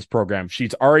step for this program.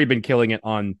 She's already been killing it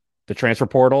on the transfer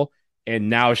portal,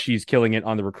 and now she's killing it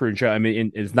on the recruiting show. I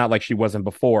mean, it's not like she wasn't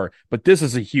before, but this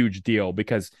is a huge deal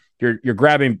because you're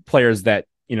grabbing players that,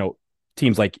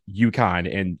 teams like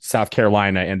UConn and South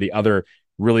Carolina and the other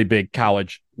really big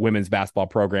college women's basketball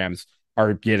programs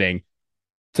are getting.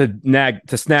 To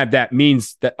snag that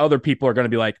means that other people are going to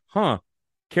be like,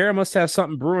 Kara must have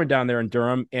something brewing down there in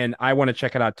Durham, and I want to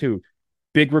check it out too.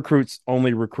 Big recruits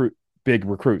only recruit big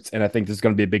recruits, and I think this is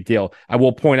going to be a big deal. I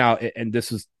will point out, and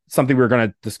this is something we're going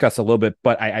to discuss a little bit,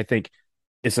 but I think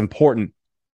it's important.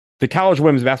 The college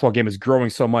women's basketball game is growing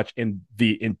so much, and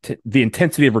the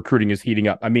intensity of recruiting is heating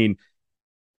up. I mean,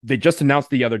 they just announced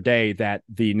the other day that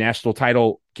the national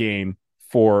title game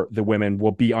for the women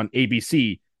will be on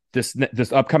ABC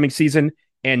this upcoming season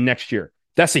and next year.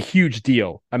 That's a huge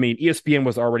deal. I mean, ESPN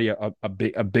was already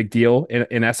a big deal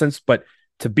in essence, but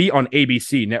to be on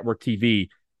ABC network TV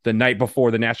the night before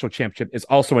the national championship is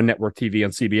also on network TV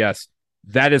on CBS.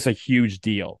 That is a huge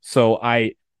deal. So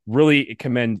I really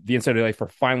commend the NCAA for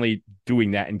finally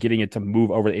doing that and getting it to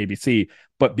move over to ABC.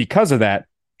 But because of that,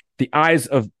 the eyes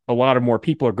of a lot of more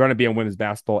people are going to be on women's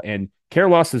basketball. And Kara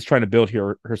Lawson is trying to build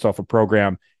herself a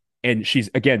program. And she's,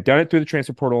 again, done it through the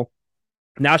transfer portal.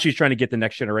 Now she's trying to get the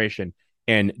next generation.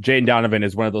 And Jaden Donovan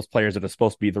is one of those players that is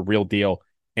supposed to be the real deal,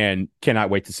 and cannot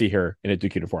wait to see her in a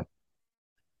Duke uniform.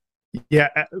 Yeah,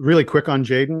 really quick on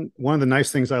Jaden. One of the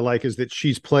nice things I like is that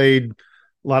she's played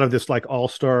a lot of this like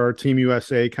all-star Team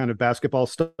USA kind of basketball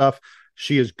stuff.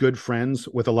 She is good friends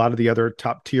with a lot of the other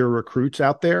top tier recruits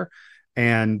out there.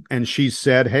 And she's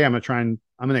said, hey, I'm going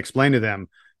to explain to them,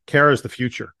 Kara's the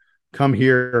future. Come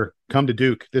here, come to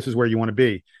Duke. This is where you want to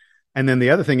be. And then the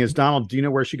other thing is, Donald, do you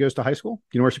know where she goes to high school?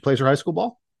 Do you know where she plays her high school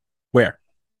ball? Where?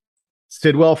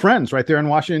 Sidwell Friends, right there in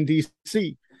Washington,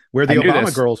 D.C., where the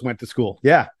Obama girls went to school.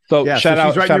 Yeah. So shout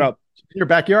out in your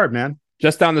backyard, man.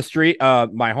 Just down the street.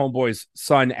 My homeboy's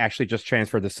son actually just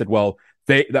transferred to Sidwell.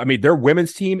 Their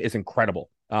women's team is incredible.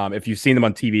 If you've seen them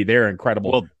on TV, they're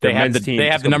incredible. Well, they have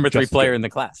the number 3 player in the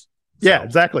class. So, yeah,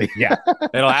 exactly. Yeah.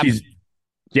 It'll happen.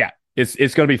 It's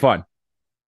going to be fun.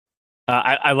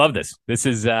 I love this. This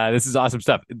is awesome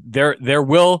stuff. There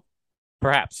will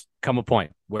perhaps come a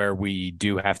point where we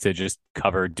do have to just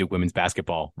cover Duke women's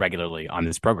basketball regularly on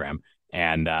this program,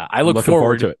 and I look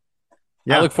forward to it.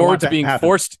 Yeah, I look forward to being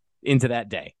forced into that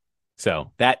day.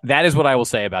 So that is what I will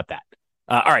say about that.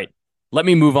 All right, let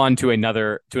me move on to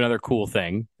another cool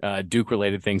thing, Duke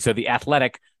related thing. So the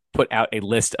Athletic put out a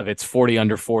list of its 40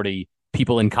 under 40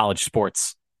 people in college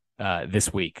sports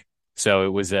this week. So it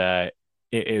was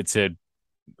it's a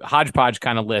hodgepodge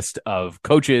kind of list of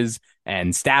coaches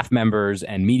and staff members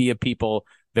and media people.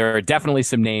 There are definitely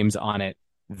some names on it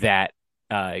that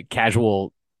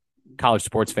casual college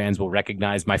sports fans will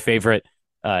recognize. My favorite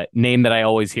name that I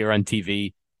always hear on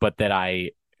TV, but then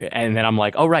I'm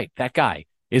like, oh, right, that guy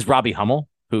is Robbie Hummel,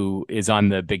 who is on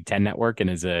the Big Ten Network and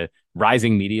is a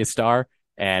rising media star,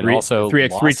 and also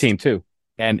 3x3 team too,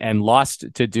 and lost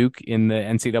to Duke in the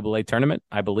NCAA tournament,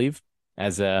 I believe,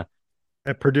 as a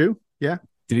at Purdue. Yeah,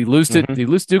 did he lose to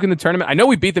Duke in the tournament? I know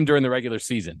we beat them during the regular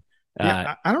season.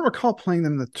 Yeah, I don't recall playing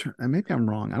them in the tournament. Maybe I'm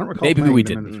wrong. I don't recall. Maybe we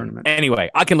did in the tournament.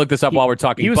 Anyway, I can look this up while we're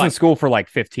talking. He was in school for like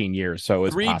 15 years, so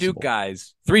it's three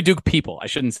Duke people. I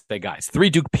shouldn't say guys. 3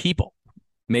 Duke people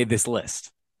made this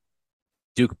list.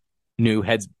 Duke new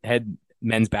head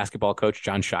men's basketball coach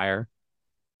John Scheyer,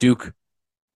 Duke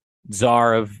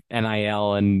czar of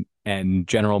NIL and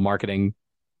general marketing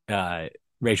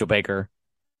Rachel Baker,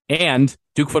 and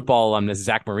Duke football alumnus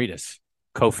Zach Maritas,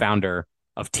 co-founder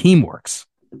of Teamworks.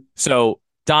 So,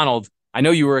 Donald, I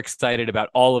know you were excited about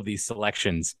all of these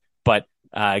selections, but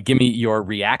give me your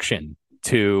reaction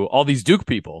to all these Duke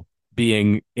people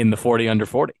being in the 40 under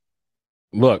 40.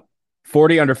 Look,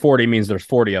 40 under 40 means there's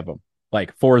 40 of them,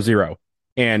 like 40.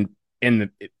 And in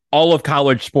all of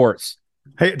college sports.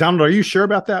 Hey, Donald, are you sure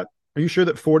about that? Are you sure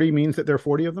that 40 means that there are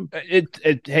 40 of them?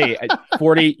 Hey,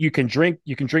 40, you can drink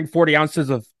 40 ounces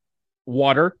of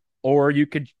water, or you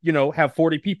could, have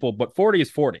 40 people, but 40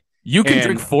 is 40. You can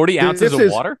drink 40 ounces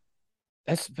of water?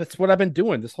 That's what I've been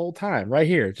doing this whole time right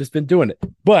here. Just been doing it.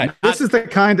 But this is the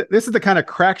kind of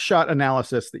crack shot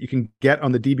analysis that you can get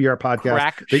on the DBR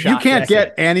podcast that you can't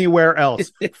get anywhere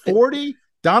else. 40,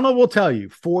 Donald will tell you,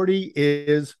 40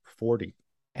 is 40.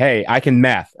 Hey, I can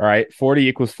math, all right? 40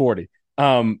 equals 40.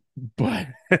 But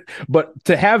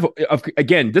to have,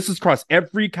 again, this is across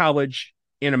every college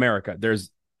in America.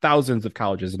 There's thousands of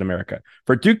colleges in America.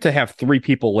 For Duke to have 3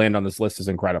 people land on this list is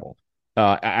incredible.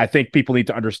 I think people need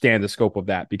to understand the scope of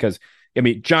that because,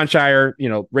 John Scheyer,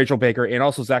 Rachel Baker, and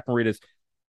also Zach Maritas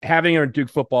having her in Duke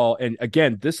football. And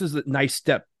again, this is a nice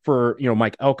step for,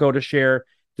 Mike Elko to share.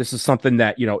 This is something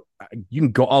that, you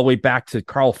can go all the way back to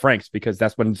Carl Franks because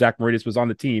that's when Zach Maritas was on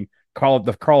the team,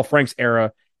 the Carl Franks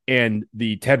era and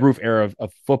the Ted Roof era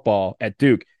of football at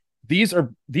Duke. These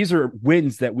are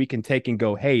wins that we can take and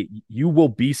go, hey, you will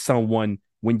be someone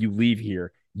when you leave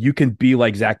here. You can be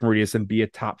like Zach Maritas and be a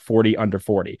top 40 under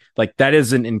 40. Like that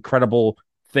is an incredible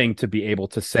thing to be able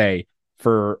to say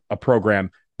for a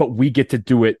program, but we get to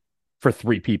do it for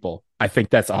 3 people. I think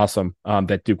that's awesome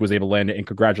that Duke was able to land it, and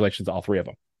congratulations to all 3 of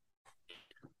them.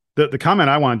 The comment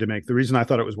I wanted to make, the reason I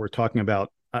thought it was worth talking about,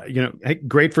 hey,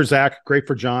 great for Zach, great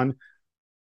for John.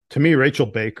 To me, Rachel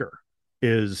Baker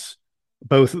is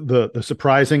both the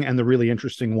surprising and the really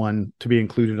interesting one to be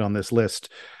included on this list.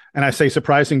 And I say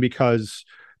surprising because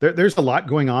there's a lot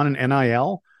going on in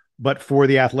NIL, but for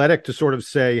the Athletic to sort of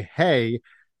say, hey,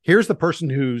 here's the person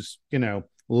who's,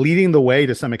 leading the way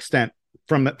to some extent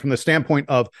from the standpoint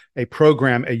of a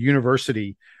program, a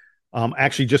university,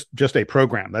 actually just a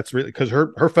program. That's really because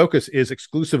her focus is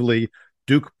exclusively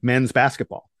Duke men's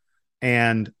basketball.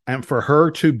 And for her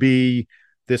to be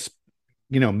this,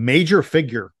 major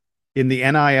figure in the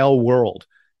NIL world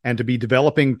and to be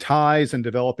developing ties and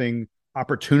developing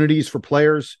opportunities for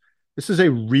players, this is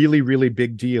a really, really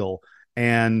big deal.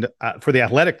 And for the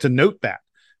Athletic to note that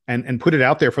and put it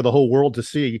out there for the whole world to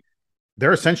see,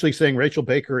 they're essentially saying Rachel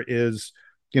Baker is,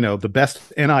 the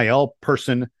best NIL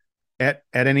person at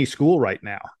any school right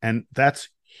now. And that's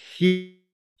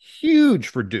huge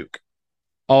for Duke.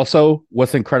 Also,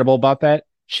 what's incredible about that,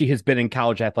 she has been in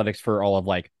college athletics for all of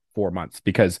 4 months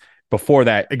because before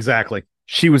that, exactly,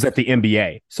 she was at the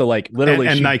NBA. So literally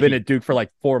and she's Nike. Been at Duke for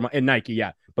 4 months and Nike.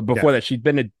 Yeah. But before that, she'd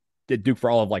been at Duke for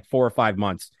all of 4 or 5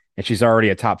 months, and she's already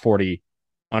a top 40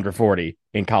 under 40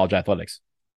 in college athletics.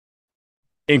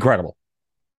 Incredible.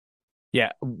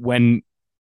 Yeah. When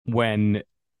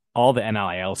all the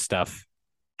NIL stuff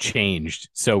changed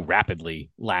so rapidly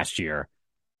last year,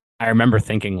 I remember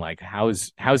thinking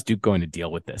how's Duke going to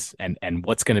deal with this and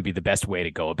what's going to be the best way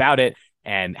to go about it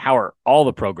and how are all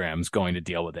the programs going to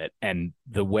deal with it? And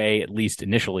the way, at least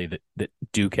initially, that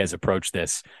Duke has approached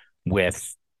this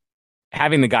with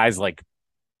having the guys like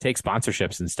take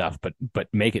sponsorships and stuff, but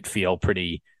make it feel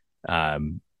pretty,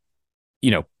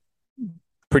 you know,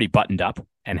 pretty buttoned up,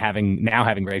 and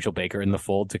having Rachel Baker in the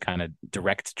fold to kind of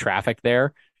direct traffic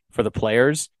there for the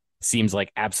players seems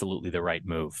like absolutely the right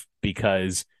move,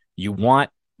 because you want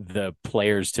the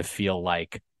players to feel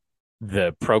like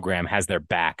the program has their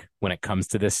back when it comes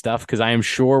to this stuff. Because I am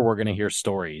sure we're going to hear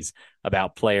stories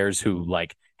about players who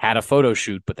like had a photo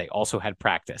shoot, but they also had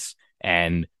practice,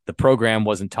 and the program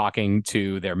wasn't talking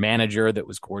to their manager that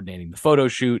was coordinating the photo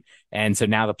shoot. And so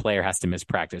now the player has to miss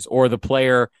practice, or the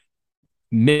player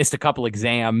missed a couple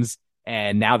exams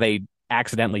and now they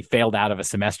accidentally failed out of a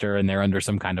semester and they're under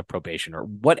some kind of probation, or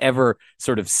whatever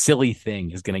sort of silly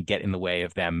thing is going to get in the way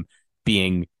of them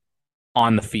being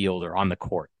on the field or on the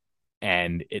court.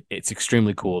 And it's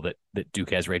extremely cool that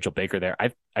Duke has Rachel Baker there.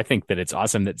 I think that it's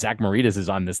awesome that Zach Maritas is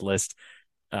on this list,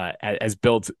 has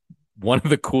built one of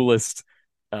the coolest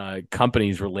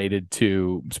companies related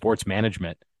to sports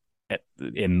management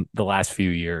in the last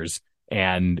few years,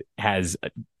 and has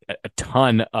a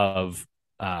ton of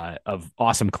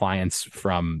awesome clients,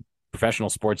 from professional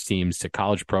sports teams to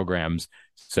college programs.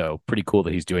 So pretty cool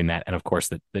that he's doing that. And of course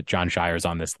that Jon Scheyer is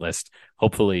on this list.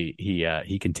 Hopefully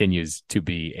he continues to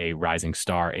be a rising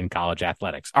star in college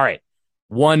athletics. All right.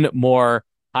 One more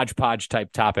hodgepodge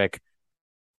type topic.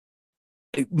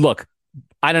 Look,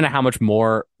 I don't know how much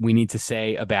more we need to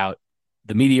say about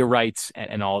the media rights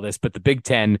and all this, but the Big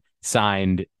Ten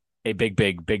signed a big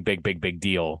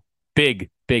deal, big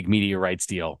media rights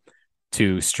deal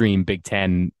to stream Big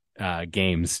Ten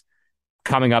games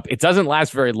coming up. It doesn't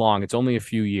last very long. It's only a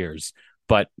few years,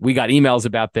 but we got emails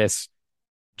about this.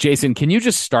 Jason, can you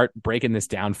just start breaking this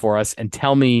down for us and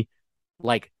tell me,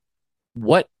 like,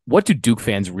 what do Duke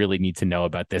fans really need to know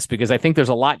about this? Because I think there's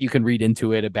a lot you can read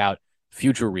into it about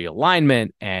future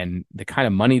realignment and the kind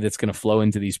of money that's going to flow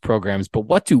into these programs. But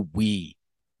what do we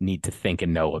need to think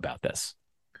and know about this?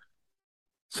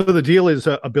 So the deal is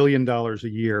 $1 billion a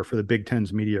year for the Big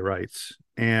Ten's media rights.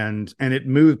 And it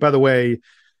moves, by the way,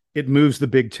 it moves the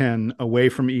Big Ten away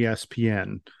from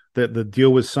ESPN. The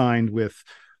deal was signed with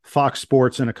Fox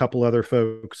Sports and a couple other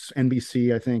folks,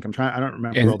 NBC, I think. I don't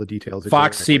remember all the details.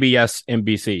 Fox, exactly. CBS,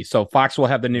 NBC. So Fox will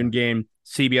have the noon game,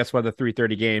 CBS will have the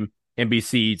 3:30 game,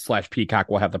 NBC/Peacock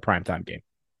will have the primetime game.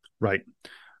 Right.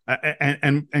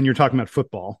 And you're talking about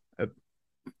football,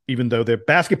 even though the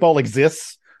basketball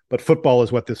exists, but football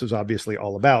is what this is obviously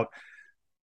all about.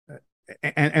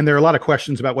 And there are a lot of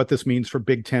questions about what this means for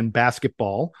Big Ten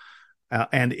basketball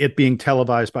and it being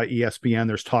televised by ESPN.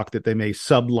 There's talk that they may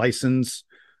sub-license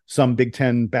some Big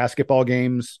Ten basketball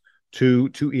games to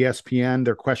ESPN.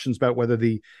 There are questions about whether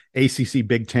the ACC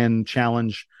Big Ten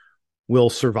challenge will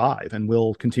survive and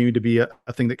will continue to be a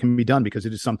thing that can be done, because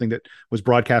it is something that was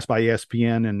broadcast by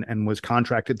ESPN and was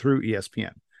contracted through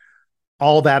ESPN.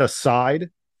 All that aside,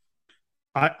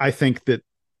 I think that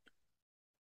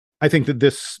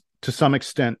this, to some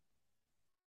extent,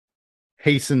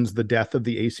 hastens the death of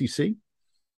the ACC.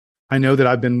 I know that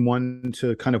I've been one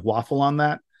to kind of waffle on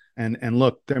that. And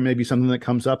look, there may be something that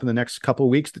comes up in the next couple of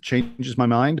weeks that changes my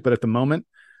mind. But at the moment,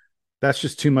 that's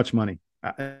just too much money.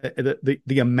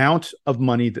 The amount of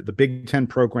money that the Big Ten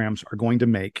programs are going to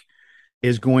make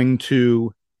is going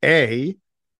to,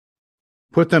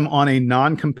 put them on a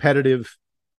non-competitive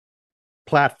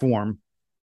platform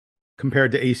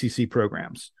compared to ACC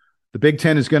programs. The Big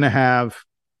Ten is going to have,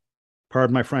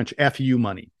 pardon my French, FU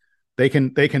money. They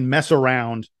can mess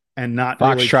around and not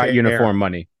really Foxtrot uniform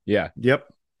money. Yeah. Yep.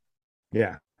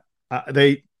 Yeah.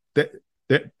 They're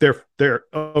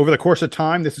over the course of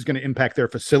time, this is going to impact their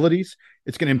facilities.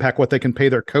 It's going to impact what they can pay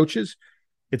their coaches.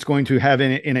 It's going to have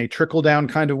in a trickle down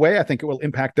kind of way. I think it will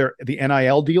impact the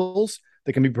NIL deals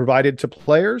that can be provided to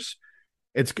players.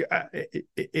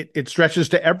 It stretches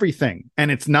to everything,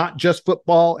 and it's not just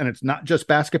football and it's not just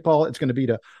basketball. It's going to be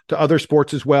to other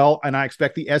sports as well. And I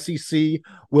expect the SEC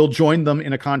will join them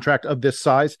in a contract of this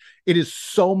size. It is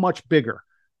so much bigger.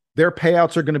 Their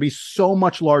payouts are going to be so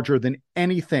much larger than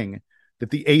anything that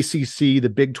the ACC,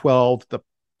 the Big 12, the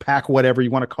Pac, whatever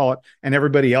you want to call it, and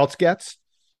everybody else gets,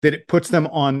 that it puts them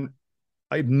on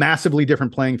a massively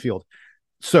different playing field.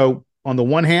 So on the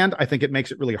one hand, I think it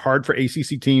makes it really hard for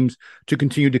ACC teams to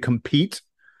continue to compete.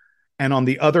 And on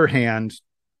the other hand,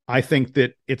 I think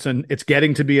that it's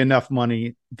getting to be enough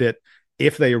money that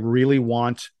if they really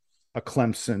want a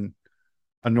Clemson,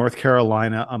 a North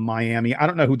Carolina, a Miami, I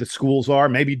don't know who the schools are,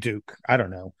 maybe Duke, I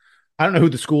don't know who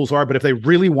the schools are, but if they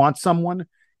really want someone,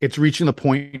 it's reaching the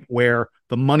point where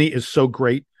the money is so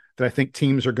great that I think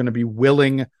teams are going to be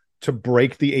willing to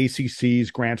break the ACC's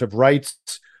grant of rights,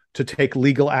 to take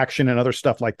legal action and other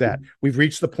stuff like that. We've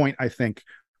reached the point, I think,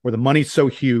 where the money's so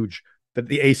huge that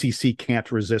the ACC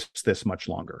can't resist this much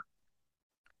longer?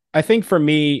 I think for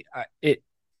me,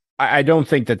 I don't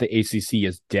think that the ACC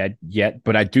is dead yet,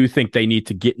 but I do think they need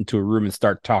to get into a room and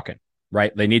start talking,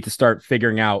 right? They need to start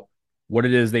figuring out what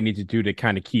it is they need to do to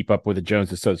kind of keep up with the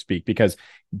Joneses, so to speak. Because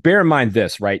bear in mind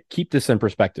this, right? Keep this in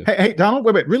perspective. Hey, Donald,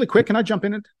 wait, really quick. Can I jump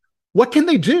in? What can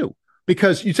they do?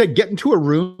 Because you said get into a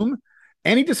room.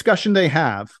 Any discussion they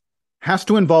have has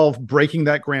to involve breaking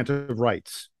that grant of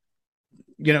rights.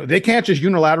 They can't just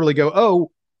unilaterally go,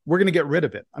 oh, we're going to get rid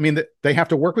of it. I mean, they have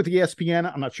to work with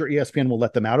ESPN. I'm not sure ESPN will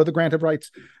let them out of the grant of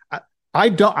rights.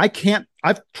 I've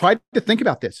tried to think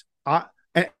about this.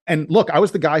 And look, I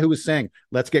was the guy who was saying,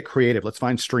 let's get creative. Let's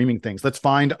find streaming things. Let's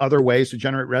find other ways to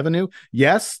generate revenue.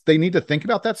 Yes, they need to think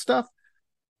about that stuff.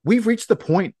 We've reached the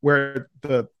point where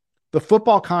the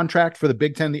football contract for the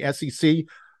Big Ten, the SEC,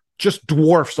 just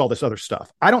dwarfs all this other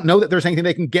stuff. I don't know that there's anything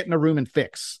they can get in a room and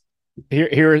fix.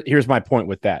 Here's my point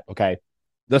with that. Okay.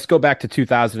 Let's go back to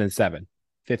 2007,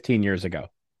 15 years ago.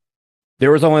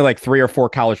 There was only like 3 or 4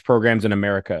 college programs in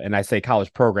America. And I say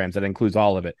college programs, that includes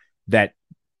all of it, that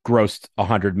grossed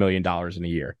 $100 million in a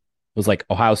year. It was like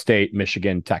Ohio State,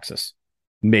 Michigan, Texas,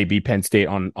 maybe Penn State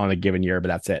on a given year, but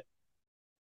that's it.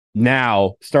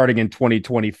 Now, starting in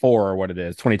 2024 or what it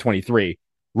is, 2023,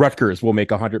 Rutgers will make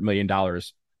 $100 million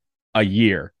a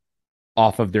year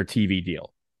off of their TV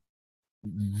deal.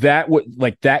 That would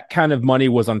that kind of money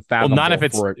was unfathomable. Well, not if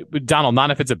it's Donald. Not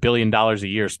if it's $1 billion a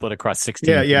year split across 16.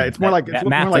 Yeah. It's more like it's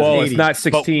more like 80. It's not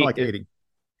 16. More like 80.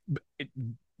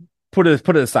 Put it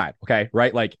aside, okay?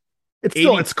 Right? Like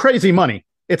it's crazy money.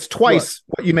 It's twice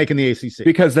what you make in the ACC.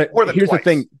 Because here's the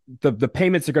thing: the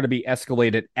payments are going to be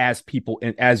escalated as people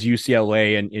and as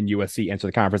UCLA and USC enter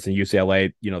the conference. And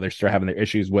UCLA, they're still having their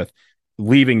issues with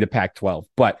leaving the Pac-12.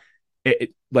 But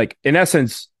in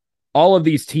essence, all of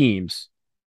these teams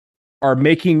are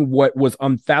making what was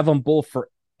unfathomable for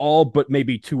all but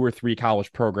maybe 2 or 3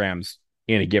 college programs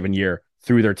in a given year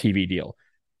through their TV deal.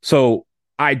 So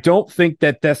I don't think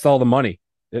that that's all the money,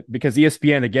 because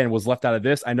ESPN, again, was left out of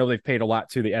this. I know they've paid a lot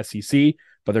to the SEC,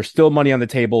 but there's still money on the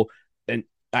table. And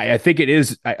I think it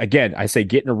is, again, I say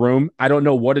get in a room. I don't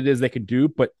know what it is they can do,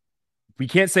 but we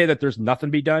can't say that there's nothing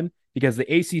to be done, because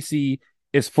the ACC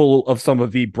is full of some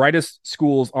of the brightest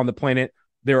schools on the planet.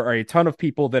 There are a ton of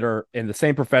people that are in the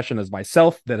same profession as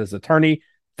myself, that is attorney,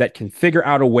 that can figure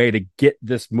out a way to get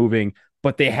this moving,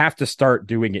 but they have to start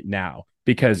doing it now,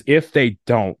 because if they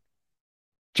don't,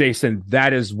 Jason,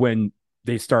 that is when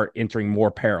they start entering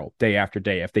more peril day after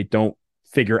day if they don't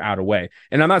figure out a way.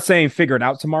 And I'm not saying figure it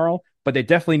out tomorrow, but they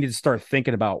definitely need to start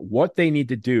thinking about what they need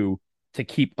to do to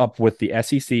keep up with the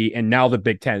SEC and now the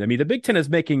Big Ten. I mean, the Big Ten is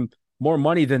making more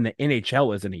money than the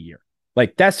NHL is in a year.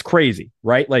 That's crazy,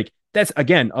 right? That's,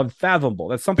 again, unfathomable.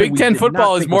 That's something Big Ten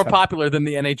football is more popular than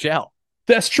the NHL.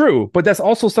 That's true, but that's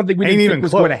also something we didn't think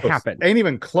was going to happen. Ain't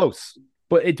even close.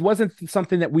 But it wasn't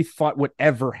something that we thought would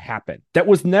ever happen. That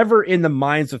was never in the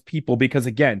minds of people, because,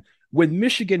 again, when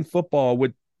Michigan football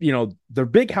would, the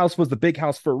big house was the big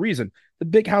house for a reason. The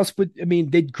big house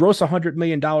they'd gross $100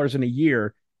 million in a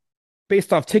year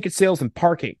based off ticket sales and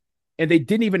parking. And they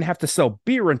didn't even have to sell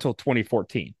beer until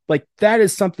 2014. That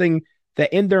is something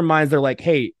that in their minds, they're like,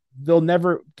 hey, no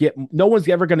one's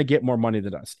ever going to get more money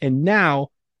than us. And now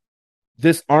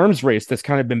this arms race that's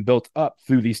kind of been built up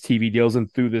through these TV deals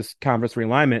and through this conference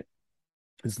realignment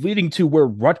is leading to where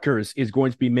Rutgers is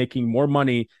going to be making more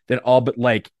money than all but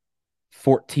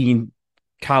 14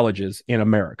 colleges in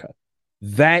America.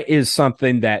 That is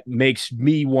something that makes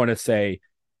me want to say,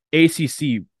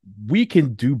 ACC, we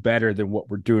can do better than what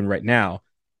we're doing right now.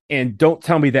 And don't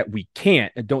tell me that we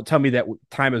can't. And don't tell me that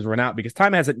time has run out, because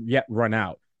time hasn't yet run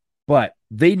out. But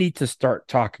they need to start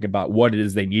talking about what it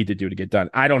is they need to do to get done.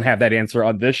 I don't have that answer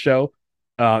on this show.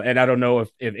 And I don't know if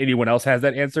anyone else has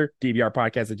that answer,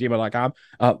 dbrpodcast@gmail.com.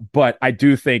 But I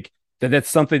do think that that's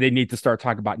something they need to start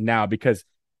talking about now, because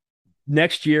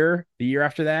next year, the year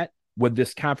after that, when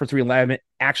this conference realignment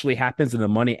actually happens and the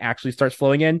money actually starts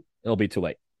flowing in, it'll be too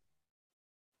late.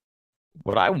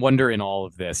 What I wonder in all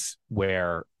of this,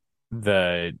 where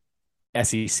the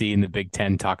SEC and the Big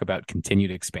Ten talk about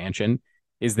continued expansion,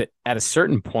 is that at a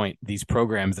certain point, these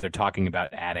programs that are talking about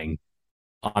adding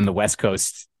on the West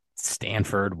Coast,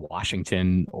 Stanford,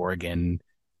 Washington, Oregon,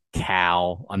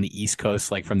 Cal, on the East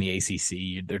Coast, from the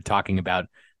ACC, they're talking about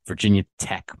Virginia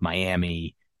Tech,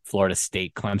 Miami, Florida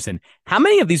State, Clemson. How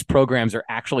many of these programs are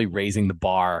actually raising the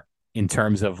bar in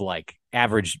terms of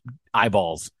average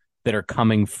eyeballs that are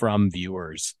coming from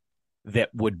viewers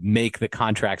that would make the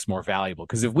contracts more valuable?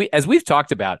 Because as we've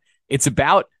talked about, it's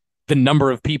about the number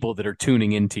of people that are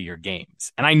tuning into your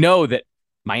games. And I know that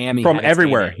Miami from had its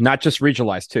everywhere, heyday. not just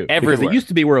regionalized too. Everywhere. Because it used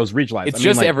to be where it was regionalized. It's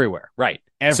just everywhere, right?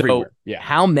 Everywhere. So yeah.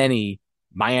 how many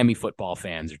Miami football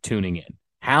fans are tuning in?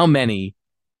 How many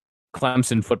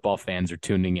Clemson football fans are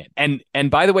tuning in?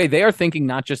 And by the way, they are thinking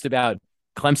not just about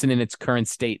Clemson in its current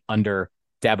state under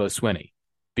Dabo Swinney,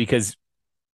 because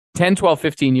 10, 12,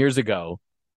 15 years ago,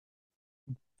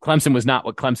 Clemson was not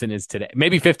what Clemson is today.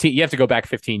 Maybe 15. You have to go back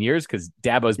 15 years because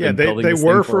Dabo's been building this thing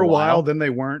they were for a while, then they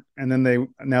weren't, and then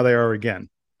now they are again.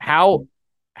 How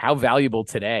valuable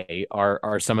today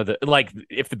are some of the, like,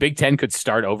 if the Big Ten could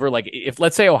start over, like if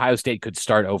let's say Ohio State could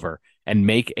start over and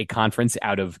make a conference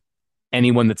out of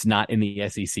anyone that's not in the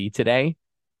SEC today,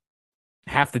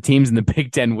 half the teams in the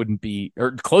Big Ten wouldn't be,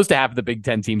 or close to half of the Big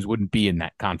Ten teams wouldn't be in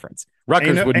that conference.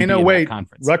 Rutgers wouldn't be in that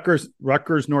conference.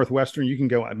 Rutgers, Northwestern, you can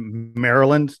go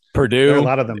Maryland, Purdue, a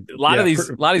lot of them. A lot of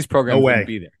these programs wouldn't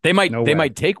be there. They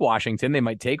might take Washington, they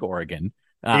might take Oregon,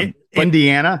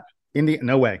 Indiana,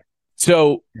 no way.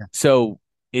 So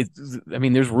it's, I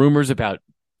mean, there's rumors about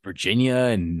Virginia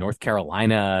and North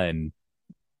Carolina and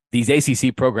these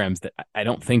ACC programs that I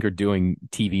don't think are doing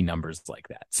TV numbers like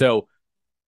that. So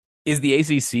is the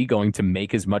ACC going to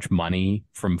make as much money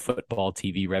from football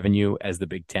TV revenue as the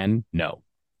Big Ten? No,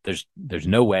 there's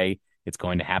no way it's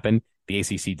going to happen. The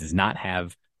ACC does not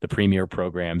have the premier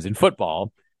programs in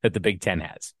football that the Big Ten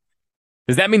has.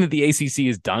 Does that mean that the ACC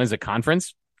is done as a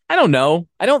conference? I don't know.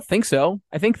 I don't think so.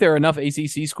 I think there are enough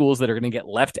ACC schools that are going to get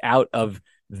left out of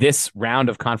this round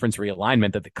of conference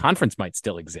realignment that the conference might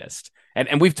still exist.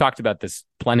 And we've talked about this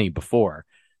plenty before.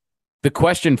 The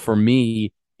question for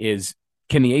me is,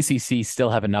 can the ACC still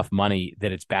have enough money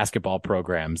that its basketball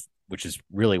programs, which is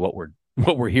really what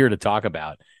we're here to talk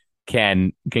about,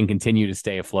 can continue to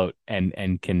stay afloat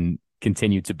and can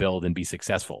continue to build and be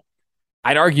successful?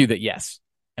 I'd argue that yes.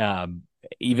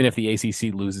 Even if the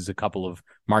ACC loses a couple of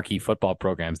marquee football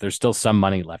programs, there's still some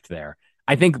money left there.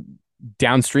 I think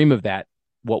downstream of that,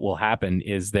 what will happen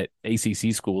is that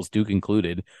ACC schools, Duke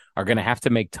included, are going to have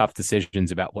to make tough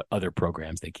decisions about what other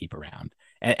programs they keep around.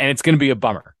 And it's going to be a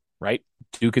bummer, right?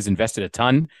 Duke has invested a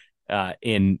ton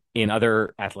in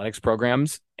other athletics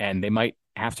programs, and they might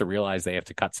have to realize they have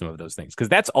to cut some of those things, because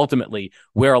that's ultimately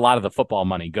where a lot of the football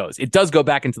money goes. It does go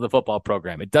back into the football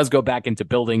program. It does go back into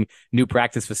building new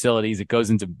practice facilities. It goes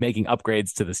into making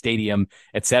upgrades to the stadium,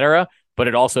 etc. But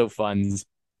it also funds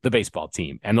the baseball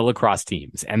team and the lacrosse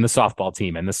teams and the softball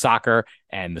team and the soccer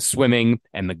and the swimming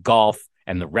and the golf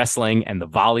and the wrestling and the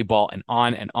volleyball and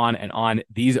on and on and on.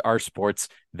 These are sports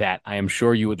that I am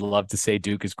sure you would love to say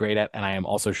Duke is great at. And I am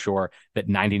also sure that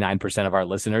 99% of our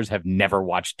listeners have never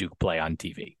watched Duke play on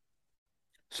TV.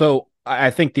 So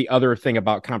I think the other thing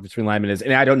about conference realignment is,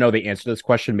 and I don't know the answer to this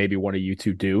question, maybe one of you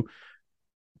two do,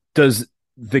 does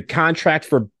the contract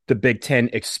for the Big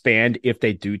Ten expand if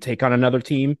they do take on another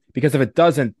team? Because if it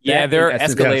doesn't, yeah, there are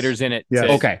escalators in it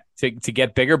to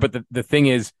get bigger. But the thing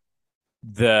is,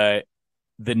 the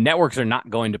networks are not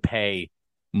going to pay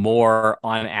more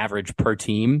on average per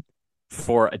team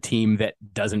for a team that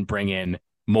doesn't bring in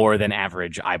more than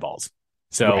average eyeballs.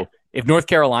 So if North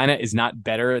Carolina is not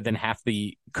better than half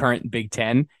the current Big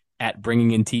Ten at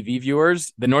bringing in TV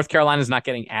viewers, then North Carolina is not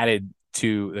getting added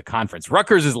to the conference.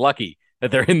 Rutgers is lucky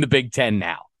that they're in the Big Ten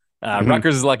now.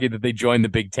 Rutgers is lucky that they joined the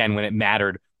Big Ten when it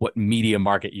mattered what media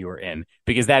market you were in,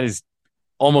 because that is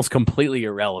almost completely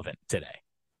irrelevant today.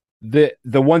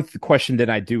 The one question that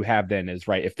I do have then is,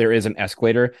 right, if there is an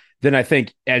escalator, then I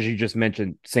think, as you just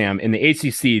mentioned, Sam, in the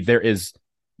ACC, there is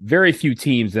very few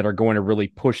teams that are going to really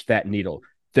push that needle.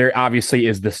 There obviously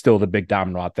is still the big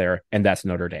domino out there, and that's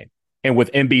Notre Dame. And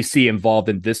with NBC involved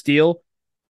in this deal,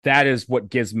 that is what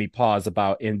gives me pause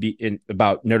about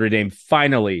about Notre Dame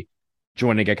finally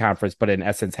joining a conference, but in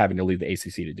essence having to leave the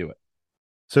ACC to do it.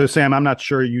 So, Sam, I'm not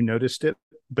sure you noticed it,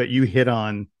 but you hit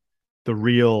on the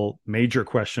real major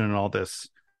question in all this.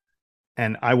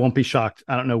 And I won't be shocked.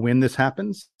 I don't know when this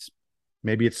happens.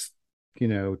 Maybe it's,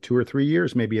 2 or 3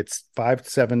 years. Maybe it's 5,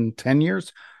 7, 10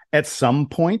 years. At some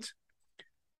point,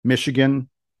 Michigan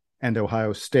and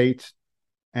Ohio State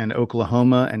and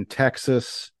Oklahoma and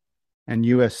Texas and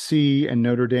USC and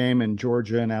Notre Dame and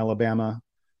Georgia and Alabama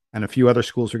and a few other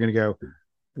schools are going to go,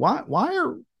 why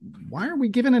are we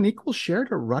giving an equal share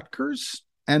to Rutgers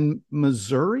and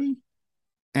Missouri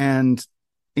and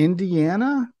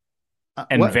Indiana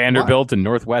and Vanderbilt and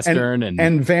Northwestern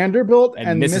and Vanderbilt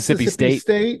and Mississippi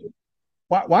State?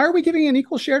 Why are we giving an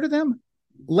equal share to them?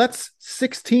 Let's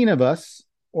 16 of us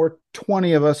or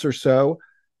 20 of us or so,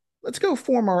 let's go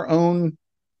form our own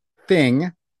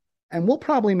thing, and we'll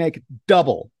probably make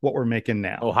double what we're making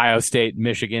now. Ohio State,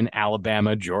 Michigan,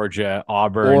 Alabama, Georgia,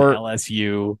 Auburn,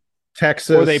 LSU,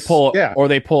 Texas, or they pull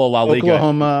a La Liga,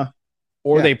 Oklahoma.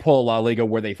 Or they pull La Liga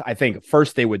where I think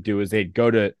first they would do is they'd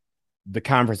go to the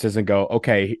conferences and go,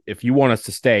 okay, if you want us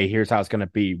to stay, here's how it's going to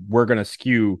be. We're going to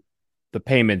skew the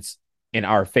payments in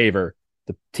our favor.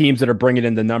 The teams that are bringing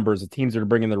in the numbers, the teams that are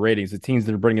bringing the ratings, the teams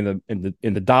that are bringing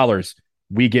in the dollars,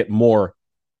 we get more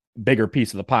bigger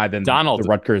piece of the pie than Donald, the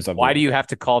Rutgers of. Why do you have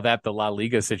to call that the La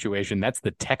Liga situation? That's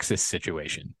the Texas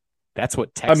situation. That's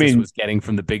what Texas was getting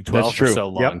from the Big 12 for so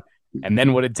long. Yep. And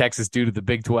then what did Texas do to the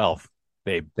Big 12?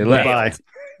 They left.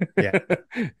 Yeah.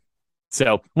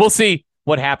 So we'll see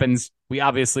what happens. We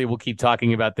obviously will keep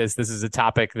talking about this. This is a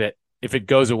topic that if it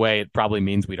goes away, it probably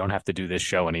means we don't have to do this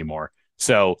show anymore.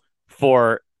 So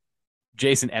for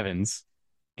Jason Evans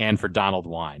and for Donald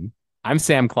Wine, I'm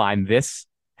Sam Klein. This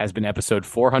has been episode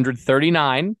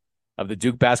 439 of the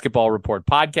Duke Basketball Report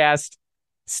podcast.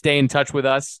 Stay in touch with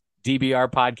us,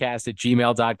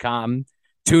 dbrpodcast@gmail.com.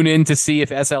 Tune in to see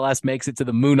if SLS makes it to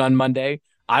the moon on Monday.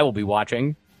 I will be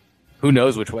watching. Who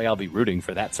knows which way I'll be rooting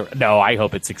for that sort of... No, I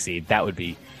hope it succeeds. That'd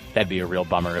be a real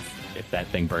bummer if that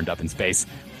thing burned up in space.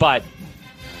 But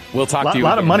we'll talk to you. A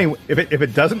lot of money. If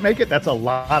it doesn't make it, that's a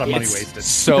lot of money wasted.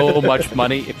 So much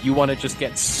money. If you want to just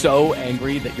get so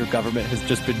angry that your government has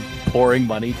just been pouring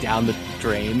money down the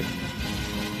drain,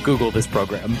 Google this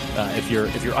program if you're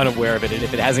unaware of it, and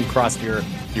if it hasn't crossed your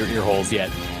ear holes yet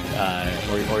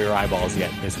or your eyeballs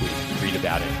yet this week, read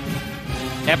about it.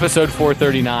 Episode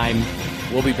 439.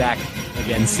 We'll be back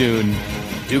again soon.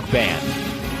 Duke Band,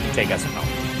 take us home.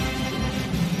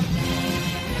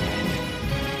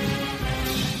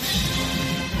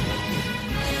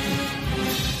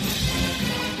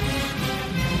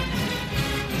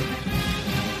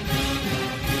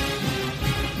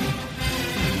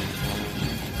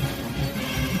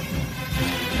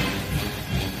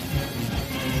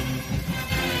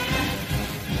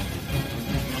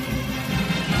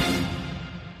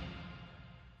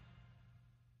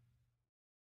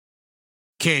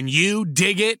 Can you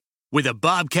dig it? With a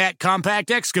Bobcat compact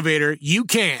excavator, you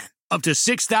can. Up to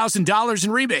 $6,000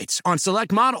 in rebates on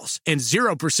select models and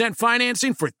 0%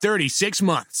 financing for 36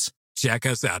 months. Check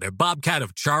us out at Bobcat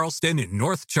of Charleston in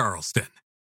North Charleston.